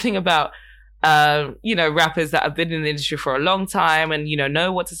 There's something about, rappers that have been in the industry for a long time and,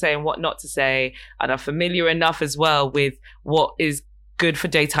 know what to say and what not to say, and are familiar enough as well with what is good for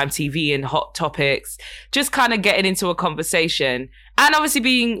daytime TV and hot topics, just kind of getting into a conversation. And obviously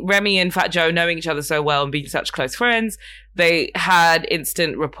being Remy and Fat Joe knowing each other so well and being such close friends, they had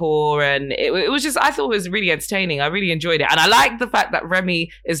instant rapport, and it was just, I thought it was really entertaining. I really enjoyed it. And I like the fact that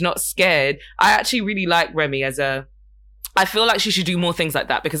Remy is not scared. I actually really like Remy as a I feel like she should do more things like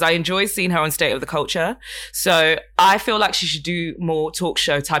that because I enjoy seeing her on State of the Culture. So I feel like she should do more talk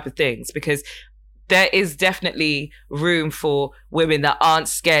show type of things because there is definitely room for women that aren't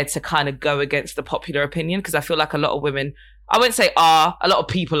scared to kind of go against the popular opinion, because I feel like a lot of women, I wouldn't say a lot of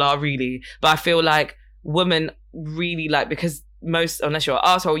people are really, but I feel like women really like, because most, unless you're an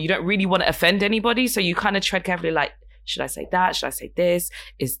asshole, you don't really want to offend anybody. So you kind of tread carefully like, should I say that? Should I say this?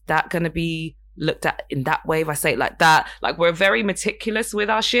 Is that going to be looked at in that way if I say it like that? Like, we're very meticulous with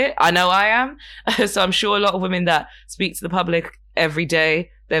our shit. I know I am. So I'm sure a lot of women that speak to the public every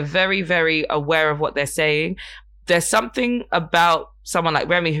day, they're very, very aware of what they're saying. There's something about someone like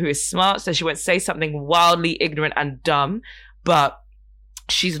Remy who is smart, so she won't say something wildly ignorant and dumb, but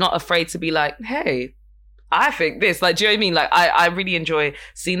she's not afraid to be like, hey, I think this. Like, do you know what I mean? Like, I really enjoy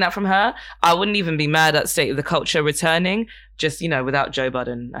seeing that from her. I wouldn't even be mad at State of the Culture returning. Just, without Joe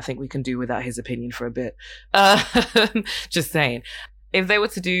Budden, I think we can do without his opinion for a bit. Just saying. If they were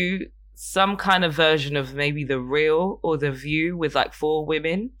to do some kind of version of maybe The Real or The View with like 4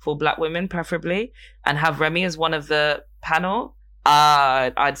 Black women preferably, and have Remy as one of the panel,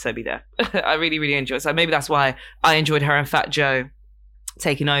 I'd so be there. I really, really enjoy it. So maybe that's why I enjoyed her and Fat Joe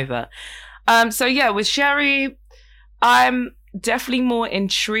taking over. So yeah, with Sherry, I'm definitely more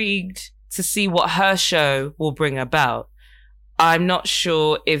intrigued to see what her show will bring about. I'm not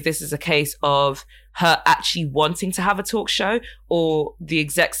sure if this is a case of her actually wanting to have a talk show, or the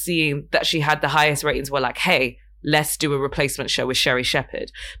execs seeing that she had the highest ratings were like, hey, let's do a replacement show with Sherry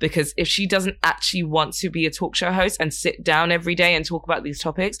Shepherd. Because if she doesn't actually want to be a talk show host and sit down every day and talk about these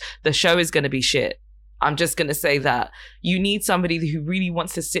topics, the show is going to be shit. I'm just going to say that. You need somebody who really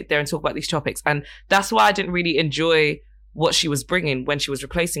wants to sit there and talk about these topics. And that's why I didn't really enjoy what she was bringing when she was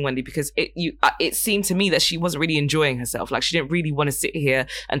replacing Wendy, because it seemed to me that she wasn't really enjoying herself. Like, she didn't really want to sit here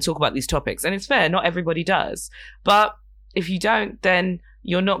and talk about these topics. And it's fair, not everybody does. But if you don't, then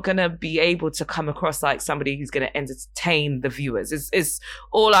you're not going to be able to come across like somebody who's going to entertain the viewers, is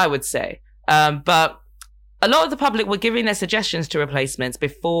all I would say. But a lot of the public were giving their suggestions to replacements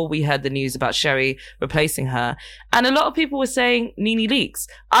before we heard the news about Sherry replacing her. And a lot of people were saying Nene Leakes.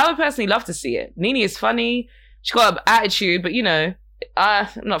 I would personally love to see it. Nene is funny. She's got an attitude, but I'm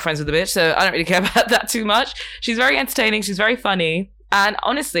not friends with the bitch, so I don't really care about that too much. She's very entertaining. She's very funny. And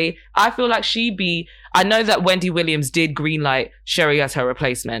honestly, I feel like I know that Wendy Williams did greenlight Sherry as her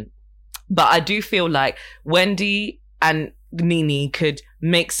replacement, but I do feel like Wendy and Nene could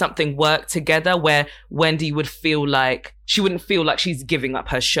make something work together where Wendy would feel like, she wouldn't feel like she's giving up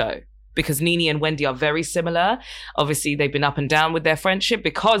her show, because Nene and Wendy are very similar. Obviously, they've been up and down with their friendship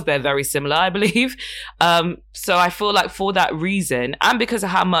because they're very similar, I believe. So I feel like for that reason, and because of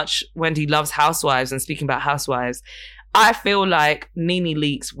how much Wendy loves Housewives, and speaking about Housewives, I feel like Nene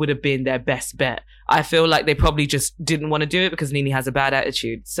Leakes would have been their best bet. I feel like they probably just didn't want to do it because Nene has a bad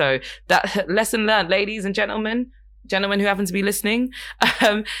attitude. So that lesson learned, ladies and gentlemen who happen to be listening,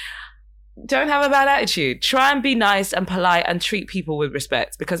 don't have a bad attitude. Try and be nice and polite and treat people with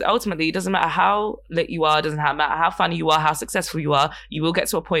respect, because ultimately it doesn't matter how lit you are, it doesn't matter how funny you are, how successful you are, you will get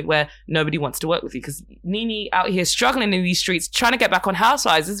to a point where nobody wants to work with you. Because Nene out here struggling in these streets, trying to get back on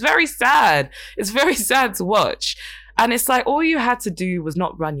Housewives, is very sad. It's very sad to watch. And it's like, all you had to do was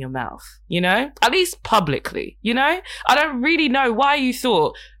not run your mouth, at least publicly, I don't really know why you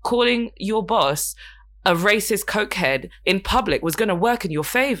thought calling your boss a racist cokehead in public was going to work in your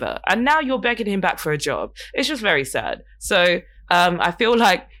favor. And now you're begging him back for a job. It's just very sad. So I feel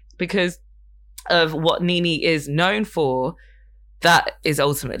like because of what Nene is known for, that is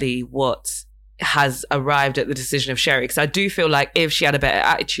ultimately what has arrived at the decision of Sherry. Because I do feel like if she had a better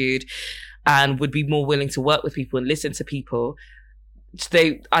attitude and would be more willing to work with people and listen to people,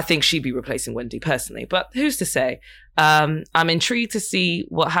 I think she'd be replacing Wendy personally. But who's to say? I'm intrigued to see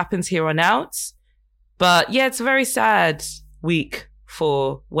what happens here on out. But yeah, it's a very sad week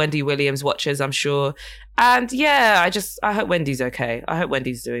for Wendy Williams watchers, I'm sure. And yeah, I hope Wendy's okay. I hope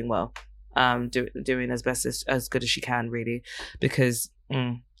Wendy's doing well, doing as best as good as she can, really, because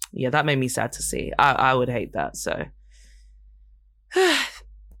that made me sad to see. I would hate that. So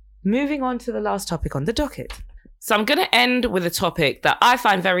moving on to the last topic on the docket. So I'm going to end with a topic that I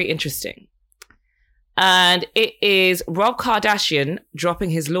find very interesting. And it is Rob Kardashian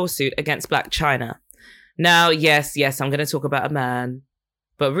dropping his lawsuit against Blac Chyna. Now, yes, I'm going to talk about a man,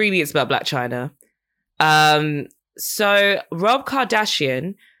 but really it's about Blac Chyna. So Rob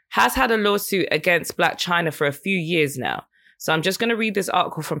Kardashian has had a lawsuit against Blac Chyna for a few years now. So I'm just going to read this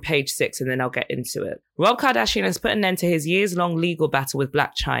article from page 6 and then I'll get into it. Rob Kardashian has put an end to his years-long legal battle with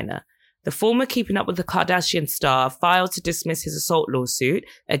Blac Chyna. The former Keeping Up with the Kardashians star filed to dismiss his assault lawsuit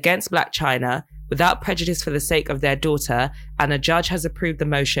against Blac Chyna without prejudice for the sake of their daughter, and a judge has approved the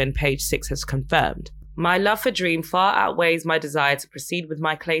motion, Page Six has confirmed. My love for Dream far outweighs my desire to proceed with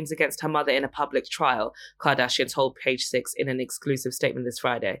my claims against her mother in a public trial, Kardashian told Page Six in an exclusive statement this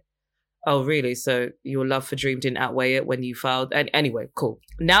Friday. Oh, really? So your love for Dream didn't outweigh it when you filed? And anyway, cool.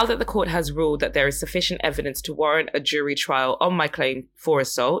 Now that the court has ruled that there is sufficient evidence to warrant a jury trial on my claim for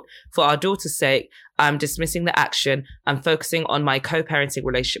assault, for our daughter's sake, I'm dismissing the action and focusing on my co-parenting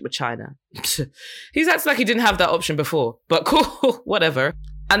relationship with Chyna. He acts like he didn't have that option before, but cool, whatever.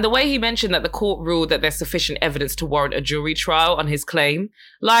 And the way he mentioned that the court ruled that there's sufficient evidence to warrant a jury trial on his claim,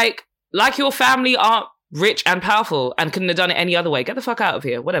 like your family aren't rich and powerful and couldn't have done it any other way. Get the fuck out of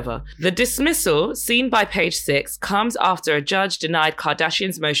here, whatever. The dismissal, seen by Page Six, comes after a judge denied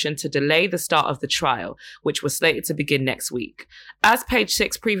Kardashian's motion to delay the start of the trial, which was slated to begin next week. As Page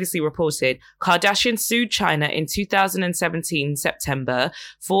Six previously reported, Kardashian sued Chyna in 2017 September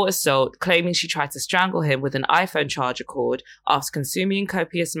for assault, claiming she tried to strangle him with an iPhone charger cord after consuming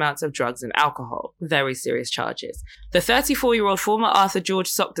copious amounts of drugs and alcohol. Very serious charges. The 34-year-old former Arthur George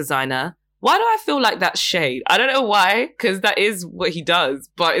sock designer. Why do I feel like that's shade? I don't know why, because that is what he does.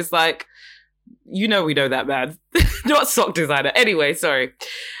 But it's like, we know that man. Not sock designer. Anyway, sorry.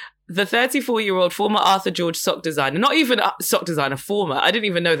 The 34-year-old former Arthur George sock designer, not even a sock designer, former, I didn't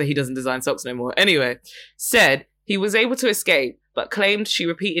even know that he doesn't design socks no more. Anyway, said he was able to escape, but claimed she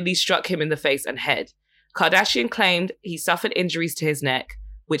repeatedly struck him in the face and head. Kardashian claimed he suffered injuries to his neck,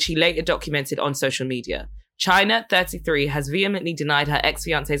 which he later documented on social media. Chyna, 33, has vehemently denied her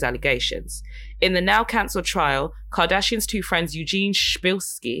ex-fiancé's allegations. In the now-cancelled trial, Kardashian's two friends Eugene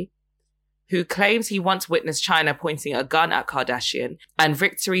Spilsky, who claims he once witnessed Chyna pointing a gun at Kardashian, and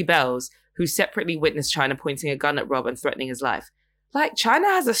Victory Bells, who separately witnessed Chyna pointing a gun at Rob and threatening his life. Like, Chyna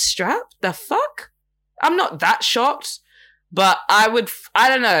has a strap? The fuck? I'm not that shocked, but I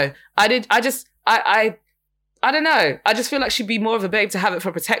don't know. I don't know. I just feel like she'd be more of a babe to have it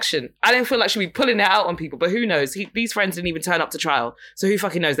for protection. I don't feel like she'd be pulling it out on people, but who knows? These friends didn't even turn up to trial. So who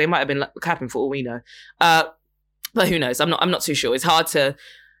fucking knows? They might have been capping for all we know. But who knows? I'm not too sure. It's hard to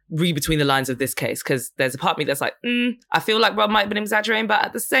read between the lines of this case because there's a part of me that's like, I feel like Rob might have been exaggerating, but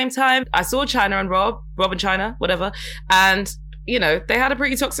at the same time, I saw Chyna and Rob and Chyna, whatever, and they had a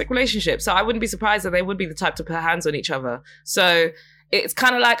pretty toxic relationship. So I wouldn't be surprised that they would be the type to put hands on each other. So it's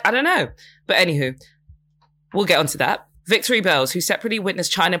kind of like, I don't know. But anywho, we'll get onto that. Victory Bells, who separately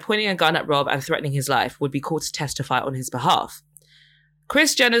witnessed Chyna pointing a gun at Rob and threatening his life, would be called to testify on his behalf.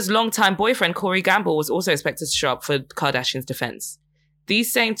 Kris Jenner's longtime boyfriend, Corey Gamble, was also expected to show up for Kardashian's defense.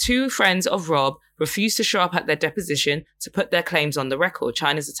 These same two friends of Rob refused to show up at their deposition to put their claims on the record,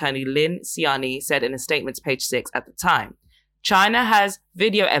 Chyna's attorney Lynn Ciani said in a statement to Page Six at the time. Chyna has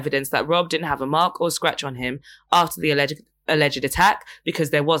video evidence that Rob didn't have a mark or scratch on him after the alleged attack because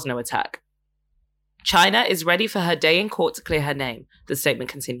there was no attack. Chyna is ready for her day in court to clear her name, the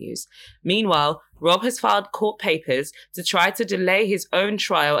statement continues. Meanwhile, Rob has filed court papers to try to delay his own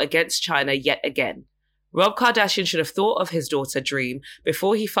trial against Chyna yet again. Rob Kardashian should have thought of his daughter Dream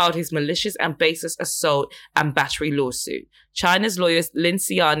before he filed his malicious and baseless assault and battery lawsuit, Chyna's lawyer Lynn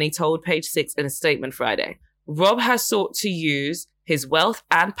Ciani told Page Six in a statement Friday. Rob has sought to use his wealth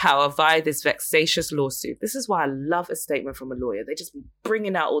and power via this vexatious lawsuit. This is why I love a statement from a lawyer. They just be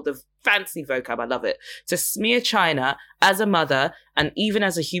bringing out all the fancy vocab. I love it. To smear Chyna as a mother and even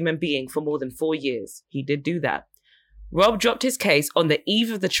as a human being for more than 4 years. He did do that. Rob dropped his case on the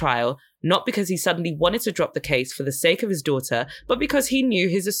eve of the trial, not because he suddenly wanted to drop the case for the sake of his daughter, but because he knew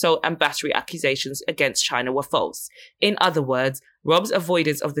his assault and battery accusations against Chyna were false. In other words, Rob's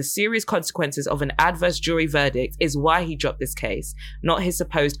avoidance of the serious consequences of an adverse jury verdict is why he dropped this case, not his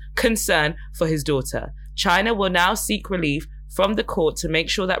supposed concern for his daughter. Chyna will now seek relief from the court to make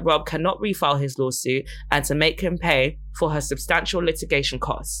sure that Rob cannot refile his lawsuit and to make him pay for her substantial litigation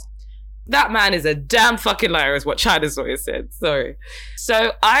costs. That man is a damn fucking liar is what Chyna's lawyer said. Sorry.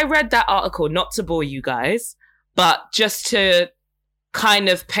 So I read that article not to bore you guys, but just to kind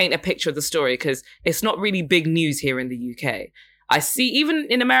of paint a picture of the story because it's not really big news here in the UK. I see, even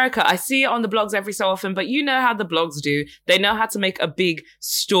in America, I see it on the blogs every so often, but you know how the blogs do. They know how to make a big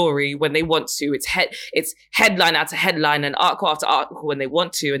story when they want to. It's headline after headline and article after article when they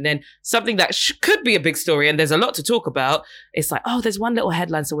want to. And then something that could be a big story and there's a lot to talk about. It's like, oh, there's one little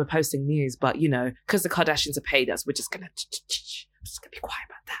headline, so we're posting news. But, because the Kardashians have paid us, we're just going to be quiet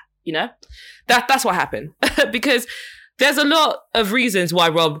about that, That's what happened. Because there's a lot of reasons why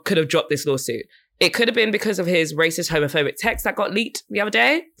Rob could have dropped this lawsuit. It could have been because of his racist, homophobic text that got leaked the other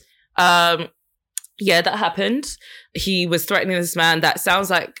day. Yeah, that happened. He was threatening this man that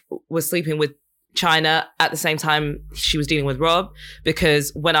sounds like was sleeping with China at the same time she was dealing with Rob,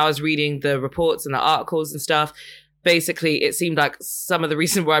 because when I was reading the reports and the articles and stuff, basically it seemed like some of the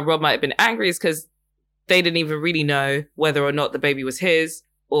reason why Rob might have been angry is because they didn't even really know whether or not the baby was his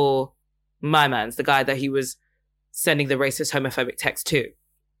or my man's, the guy that he was sending the racist homophobic text to.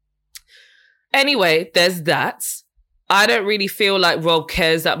 Anyway, there's that. I don't really feel like Rob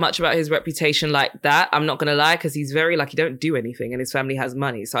cares that much about his reputation like that. I'm not going to lie, because he's very he don't do anything and his family has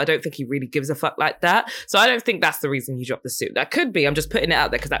money. So I don't think he really gives a fuck like that. So I don't think that's the reason he dropped the suit. That could be. I'm just putting it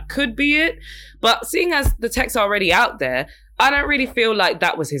out there because that could be it. But seeing as the texts are already out there, I don't really feel like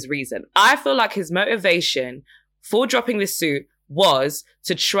that was his reason. I feel like his motivation for dropping this suit was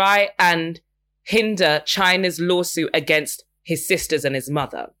to try and hinder China's lawsuit against his sisters and his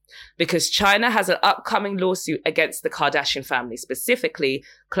mother. Because China has an upcoming lawsuit against the Kardashian family, specifically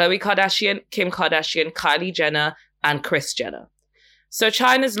Khloe Kardashian, Kim Kardashian, Kylie Jenner, and Kris Jenner. So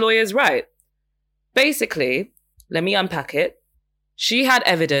China's lawyer's right. Basically, let me unpack it. She had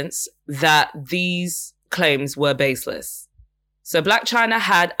evidence that these claims were baseless. So Blac Chyna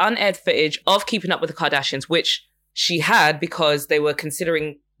had unaired footage of Keeping Up with the Kardashians, which she had because they were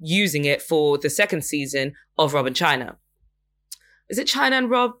considering using it for the second season of Rob and Chyna. Is it Chyna and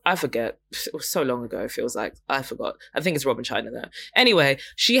Rob? I forget. It was so long ago, it feels like. I forgot. I think it's Rob and Chyna though. Anyway,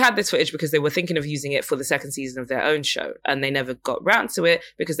 she had this footage because they were thinking of using it for the second season of their own show. And they never got round to it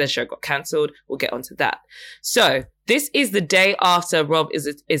because their show got cancelled. We'll get onto that. So this is the day after Rob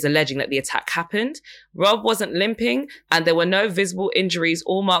is alleging that the attack happened. Rob wasn't limping and there were no visible injuries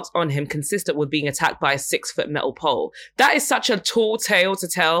or marks on him consistent with being attacked by a 6-foot metal pole. That is such a tall tale to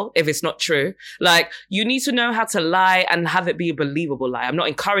tell if it's not true. Like, you need to know how to lie and have it be a believable lie. I'm not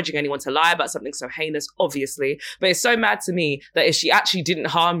encouraging anyone to lie about something so heinous, obviously, but it's so mad to me that if she actually didn't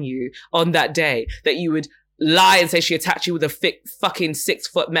harm you on that day, that you would lie and say she attacked you with a fucking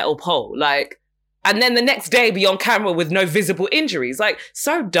 6-foot metal pole. Like, and then the next day be on camera with no visible injuries. Like,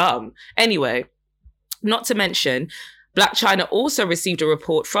 so dumb. Anyway, not to mention, Blac Chyna also received a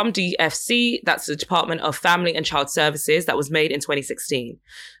report from DFC, that's the Department of Family and Child Services, that was made in 2016.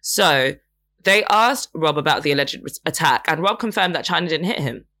 So they asked Rob about the alleged attack, and Rob confirmed that Chyna didn't hit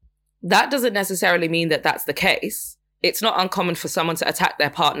him. That doesn't necessarily mean that that's the case. It's not uncommon for someone to attack their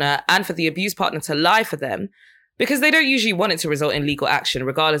partner and for the abused partner to lie for them, because they don't usually want it to result in legal action,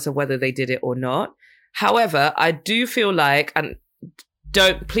 regardless of whether they did it or not. However, I do feel like, and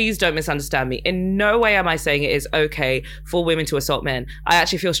please don't misunderstand me, in no way am I saying it is okay for women to assault men. I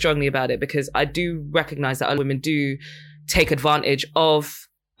actually feel strongly about it because I do recognize that other women do take advantage of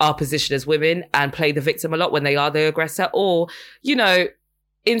our position as women and play the victim a lot when they are the aggressor, or, you know,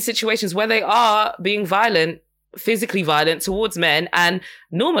 in situations where they are being violent, physically violent towards men and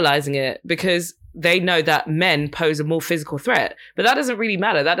normalizing it because they know that men pose a more physical threat. But that doesn't really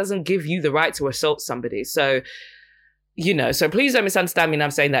matter. That doesn't give you the right to assault somebody. So, you know, so please don't misunderstand me and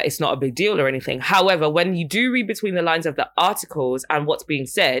I'm saying that it's not a big deal or anything. However, when you do read between the lines of the articles and what's being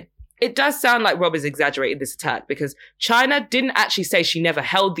said, it does sound like Rob has exaggerated this attack because Chyna didn't actually say she never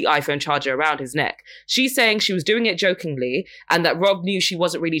held the iPhone charger around his neck. She's saying she was doing it jokingly and that Rob knew she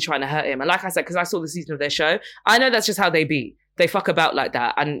wasn't really trying to hurt him. And like I said, because I saw the season of their show, I know that's just how they be. They fuck about like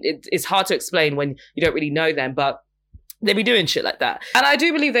that. And it's hard to explain when you don't really know them, but they be doing shit like that. And I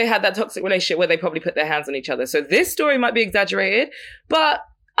do believe they had that toxic relationship where they probably put their hands on each other. So this story might be exaggerated, but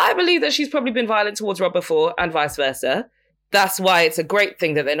I believe that she's probably been violent towards Rob before and vice versa. That's why it's a great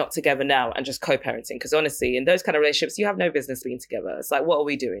thing that they're not together now and just co-parenting. Because honestly, in those kind of relationships, you have no business being together. It's like, what are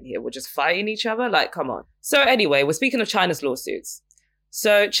we doing here? We're just fighting each other? Like, come on. So anyway, we're speaking of Chyna's lawsuits.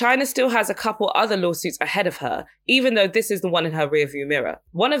 So Chyna still has a couple other lawsuits ahead of her, even though this is the one in her rearview mirror.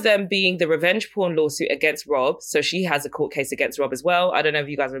 One of them being the revenge porn lawsuit against Rob. So she has a court case against Rob as well. I don't know if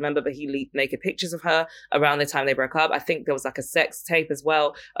you guys remember, but he leaked naked pictures of her around the time they broke up. I think there was like a sex tape as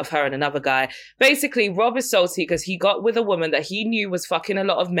well of her and another guy. Basically, Rob is salty because he got with a woman that he knew was fucking a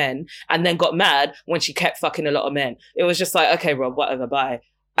lot of men and then got mad when she kept fucking a lot of men. It was just like, okay, Rob, whatever, bye.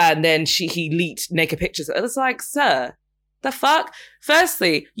 And then he leaked naked pictures. It was like, sir, the fuck?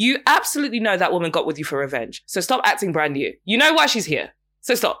 Firstly, you absolutely know that woman got with you for revenge. So stop acting brand new. You know why she's here.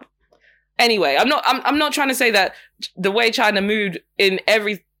 So stop. Anyway, I'm not trying to say that the way Chyna moved in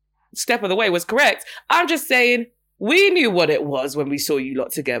every step of the way was correct. I'm just saying we knew what it was when we saw you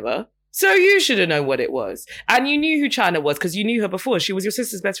lot together. So you should have known what it was. And you knew who Chyna was because you knew her before. She was your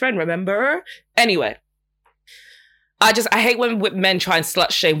sister's best friend, remember? Anyway. I hate when men try and slut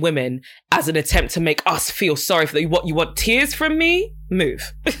shame women as an attempt to make us feel sorry for them. What, you want tears from me?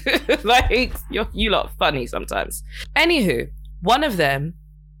 Move. Like, you lot funny sometimes. Anywho, one of them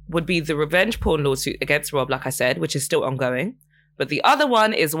would be the revenge porn lawsuit against Rob, like I said, which is still ongoing. But the other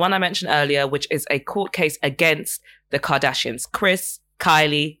one is one I mentioned earlier, which is a court case against the Kardashians. Kris,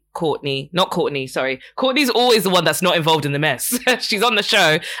 Kylie, Kourtney's always the one that's not involved in the mess. She's on the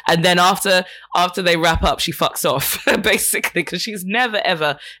show, and then after they wrap up, she fucks off, basically, because she's never,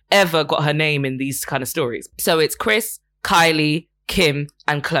 ever, ever got her name in these kind of stories. So it's Kris, Kylie, Kim,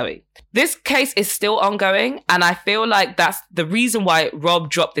 and Khloe. This case is still ongoing, and I feel like that's the reason why Rob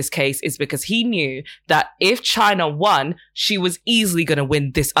dropped this case, is because he knew that if Chyna won, she was easily going to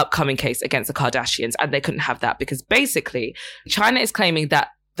win this upcoming case against the Kardashians, and they couldn't have that, because basically Chyna is claiming that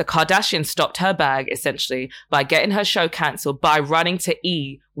the Kardashians stopped her bag, essentially, by getting her show cancelled by running to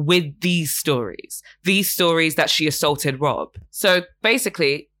E with these stories that she assaulted Rob. So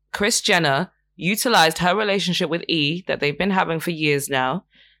basically, Kris Jenner utilized her relationship with E that they've been having for years now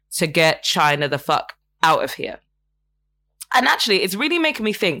to get Chyna the fuck out of here. And actually, it's really making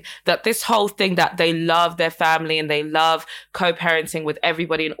me think that this whole thing that they love their family and they love co-parenting with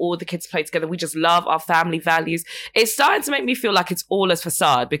everybody and all the kids play together, we just love our family values. It's starting to make me feel like it's all a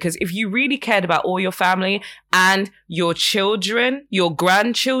facade, because if you really cared about all your family and your children, your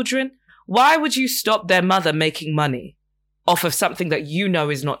grandchildren, why would you stop their mother making money off of something that you know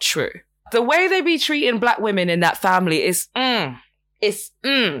is not true? The way they be treating black women in that family is, it's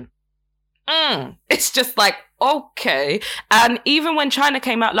just like, okay. And even when Chyna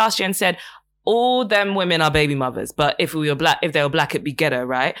came out last year and said, all them women are baby mothers, but if they were black, it'd be ghetto,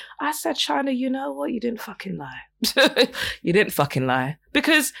 right? I said, Chyna, you know what? You didn't fucking lie. You didn't fucking lie.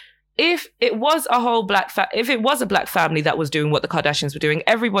 Because if it was a black family that was doing what the Kardashians were doing,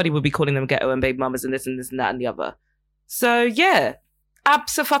 everybody would be calling them ghetto and baby mothers and this and this and that and the other. So yeah,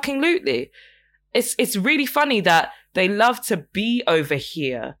 abso-fucking-lutely. It's really funny that they love to be over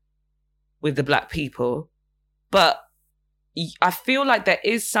here with the black people, but I feel like there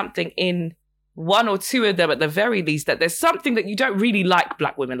is something in one or two of them at the very least, that there's something that you don't really like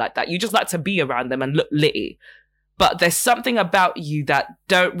black women like that. You just like to be around them and look litty. But there's something about you that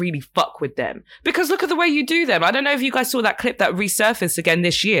don't really fuck with them. Because look at the way you do them. I don't know if you guys saw that clip that resurfaced again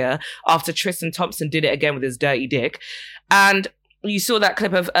this year after Tristan Thompson did it again with his dirty dick. And you saw that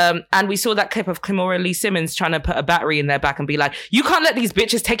clip of, and we saw that clip of Kimora Lee Simmons trying to put a battery in their back and be like, you can't let these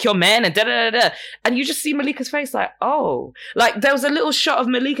bitches take your man and da-da-da-da. And you just see Malika's face like, oh. Like, there was a little shot of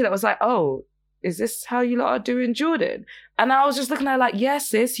Malika that was like, oh, is this how you lot are doing Jordan? And I was just looking at her like, yes,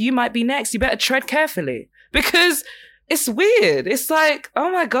 sis, you might be next. You better tread carefully. Because it's weird. It's like,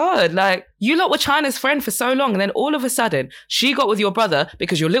 oh my God, like, you lot were Chyna's friend for so long, and then all of a sudden, she got with your brother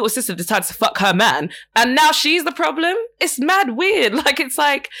because your little sister decided to fuck her man, and now she's the problem? It's mad weird. Like, it's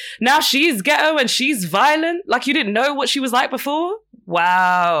like, now she's ghetto and she's violent? Like, you didn't know what she was like before?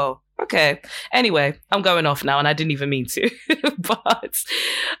 Wow. Okay. Anyway, I'm going off now, and I didn't even mean to. But,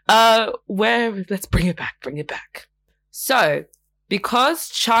 let's bring it back. So, because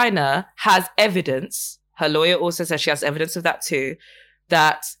Chyna has evidence, her lawyer also says she has evidence of that too,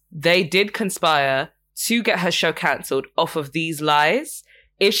 that they did conspire to get her show cancelled off of these lies.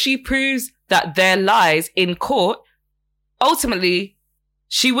 If she proves that they're lies in court, ultimately,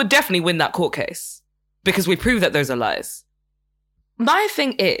 she would definitely win that court case because we prove that those are lies. My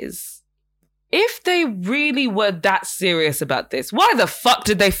thing is, if they really were that serious about this, why the fuck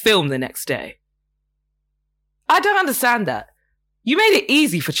did they film the next day? I don't understand that. You made it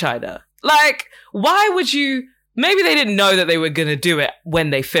easy for Chyna. Like, why would you... Maybe they didn't know that they were going to do it when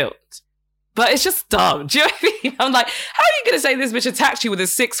they filmed. But it's just dumb. Do you know what I mean? I'm like, how are you going to say this bitch attacked you with a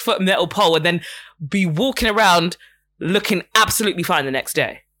 6-foot metal pole and then be walking around looking absolutely fine the next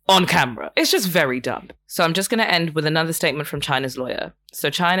day on camera? It's just very dumb. So I'm just going to end with another statement from Chyna's lawyer.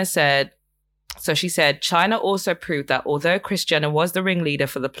 So she said, Chyna also proved that although Kris Jenner was the ringleader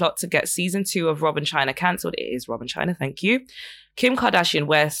for the plot to get season 2 of Rob & Chyna cancelled, it is Rob & Chyna, thank you, Kim Kardashian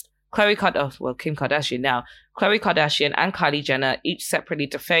West, Kim Kardashian now, Khloe Kardashian and Kylie Jenner each separately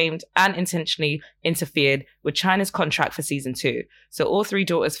defamed and intentionally interfered with Chyna's contract for season 2. So all 3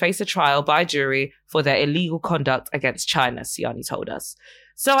 daughters face a trial by jury for their illegal conduct against Chyna, Siani told us.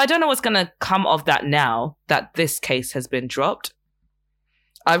 So I don't know what's going to come of that now that this case has been dropped.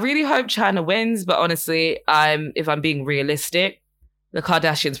 I really hope Chyna wins, but honestly, if I'm being realistic, the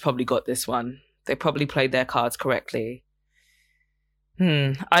Kardashians probably got this one. They probably played their cards correctly.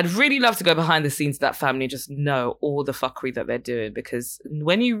 I'd really love to go behind the scenes of that family and just know all the fuckery that they're doing, because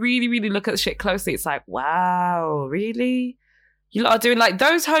when you really, really look at the shit closely, it's like, wow, really? You lot are doing, like,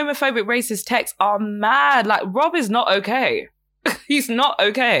 those homophobic racist texts are mad. Like, Rob is not okay. He's not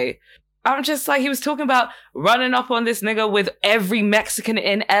okay. I'm just like, he was talking about running up on this nigga with every Mexican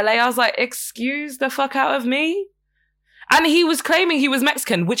in LA. I was like, excuse the fuck out of me? And he was claiming he was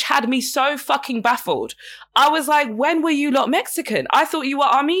Mexican, which had me so fucking baffled. I was like, when were you lot Mexican? I thought you were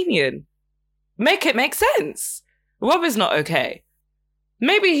Armenian. Make it make sense. Rob is not okay.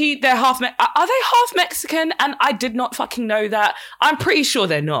 Maybe they're half... Are they half Mexican? And I did not fucking know that. I'm pretty sure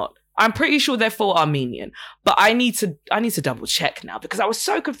they're not. I'm pretty sure they're full Armenian. But I need to double check now because I was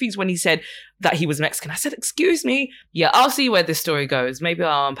so confused when he said that he was Mexican. I said, excuse me. Yeah, I'll see where this story goes. Maybe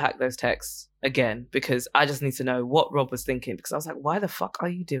I'll unpack those texts again because I just need to know what Rob was thinking because I was like, why the fuck are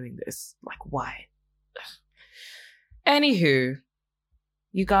you doing this? Like, why? Anywho,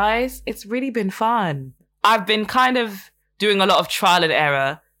 you guys, it's really been fun. I've been kind of doing a lot of trial and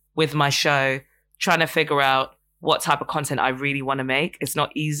error with my show, trying to figure out what type of content I really want to make. It's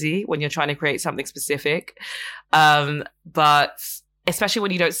not easy when you're trying to create something specific. But especially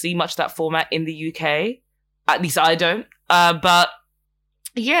when you don't see much of that format in the UK. At least I don't. But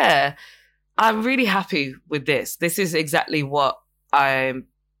yeah, I'm really happy with this. This is exactly what I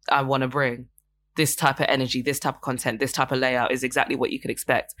want to bring. This type of energy, this type of content, this type of layout is exactly what you could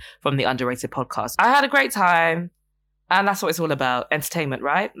expect from the Underrated podcast. I had a great time. And that's what it's all about. Entertainment,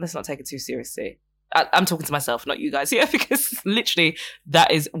 right? Let's not take it too seriously. I'm talking to myself, not you guys here, because literally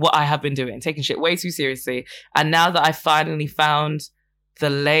that is what I have been doing, taking shit way too seriously. And now that I finally found the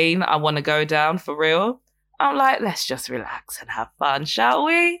lane I want to go down for real, I'm like, let's just relax and have fun, shall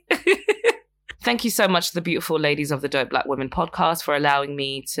we? Thank you so much to the beautiful ladies of the Dope Black Women podcast for allowing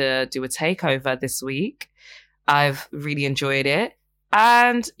me to do a takeover this week. I've really enjoyed it.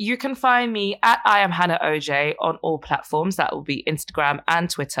 And you can find me at I am Hannah OJ on all platforms. That will be Instagram and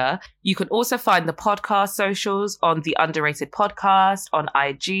Twitter. You can also find the podcast socials on the Underrated Podcast, on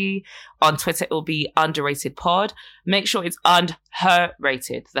IG. On Twitter, it will be Underrated Pod. Make sure it's her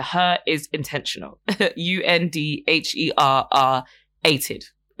rated. The her is intentional. UNDHERR-ated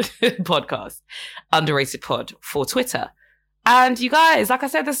podcast. Underrated Pod for Twitter. And you guys, like I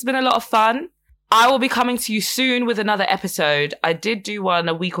said, this has been a lot of fun. I will be coming to you soon with another episode. I did do one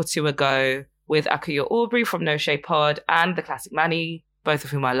a week or two ago with Akuya Aubrey from No Shade Pod and the Classic Manny, both of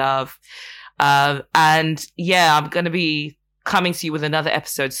whom I love. And yeah, I'm going to be coming to you with another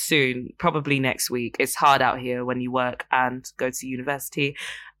episode soon, probably next week. It's hard out here when you work and go to university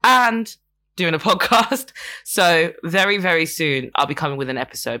and doing a podcast. So very, very soon I'll be coming with an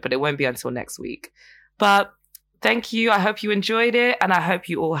episode, but it won't be until next week. But thank you. I hope you enjoyed it. And I hope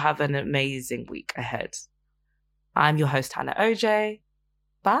you all have an amazing week ahead. I'm your host, Hannah OJ.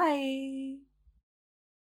 Bye.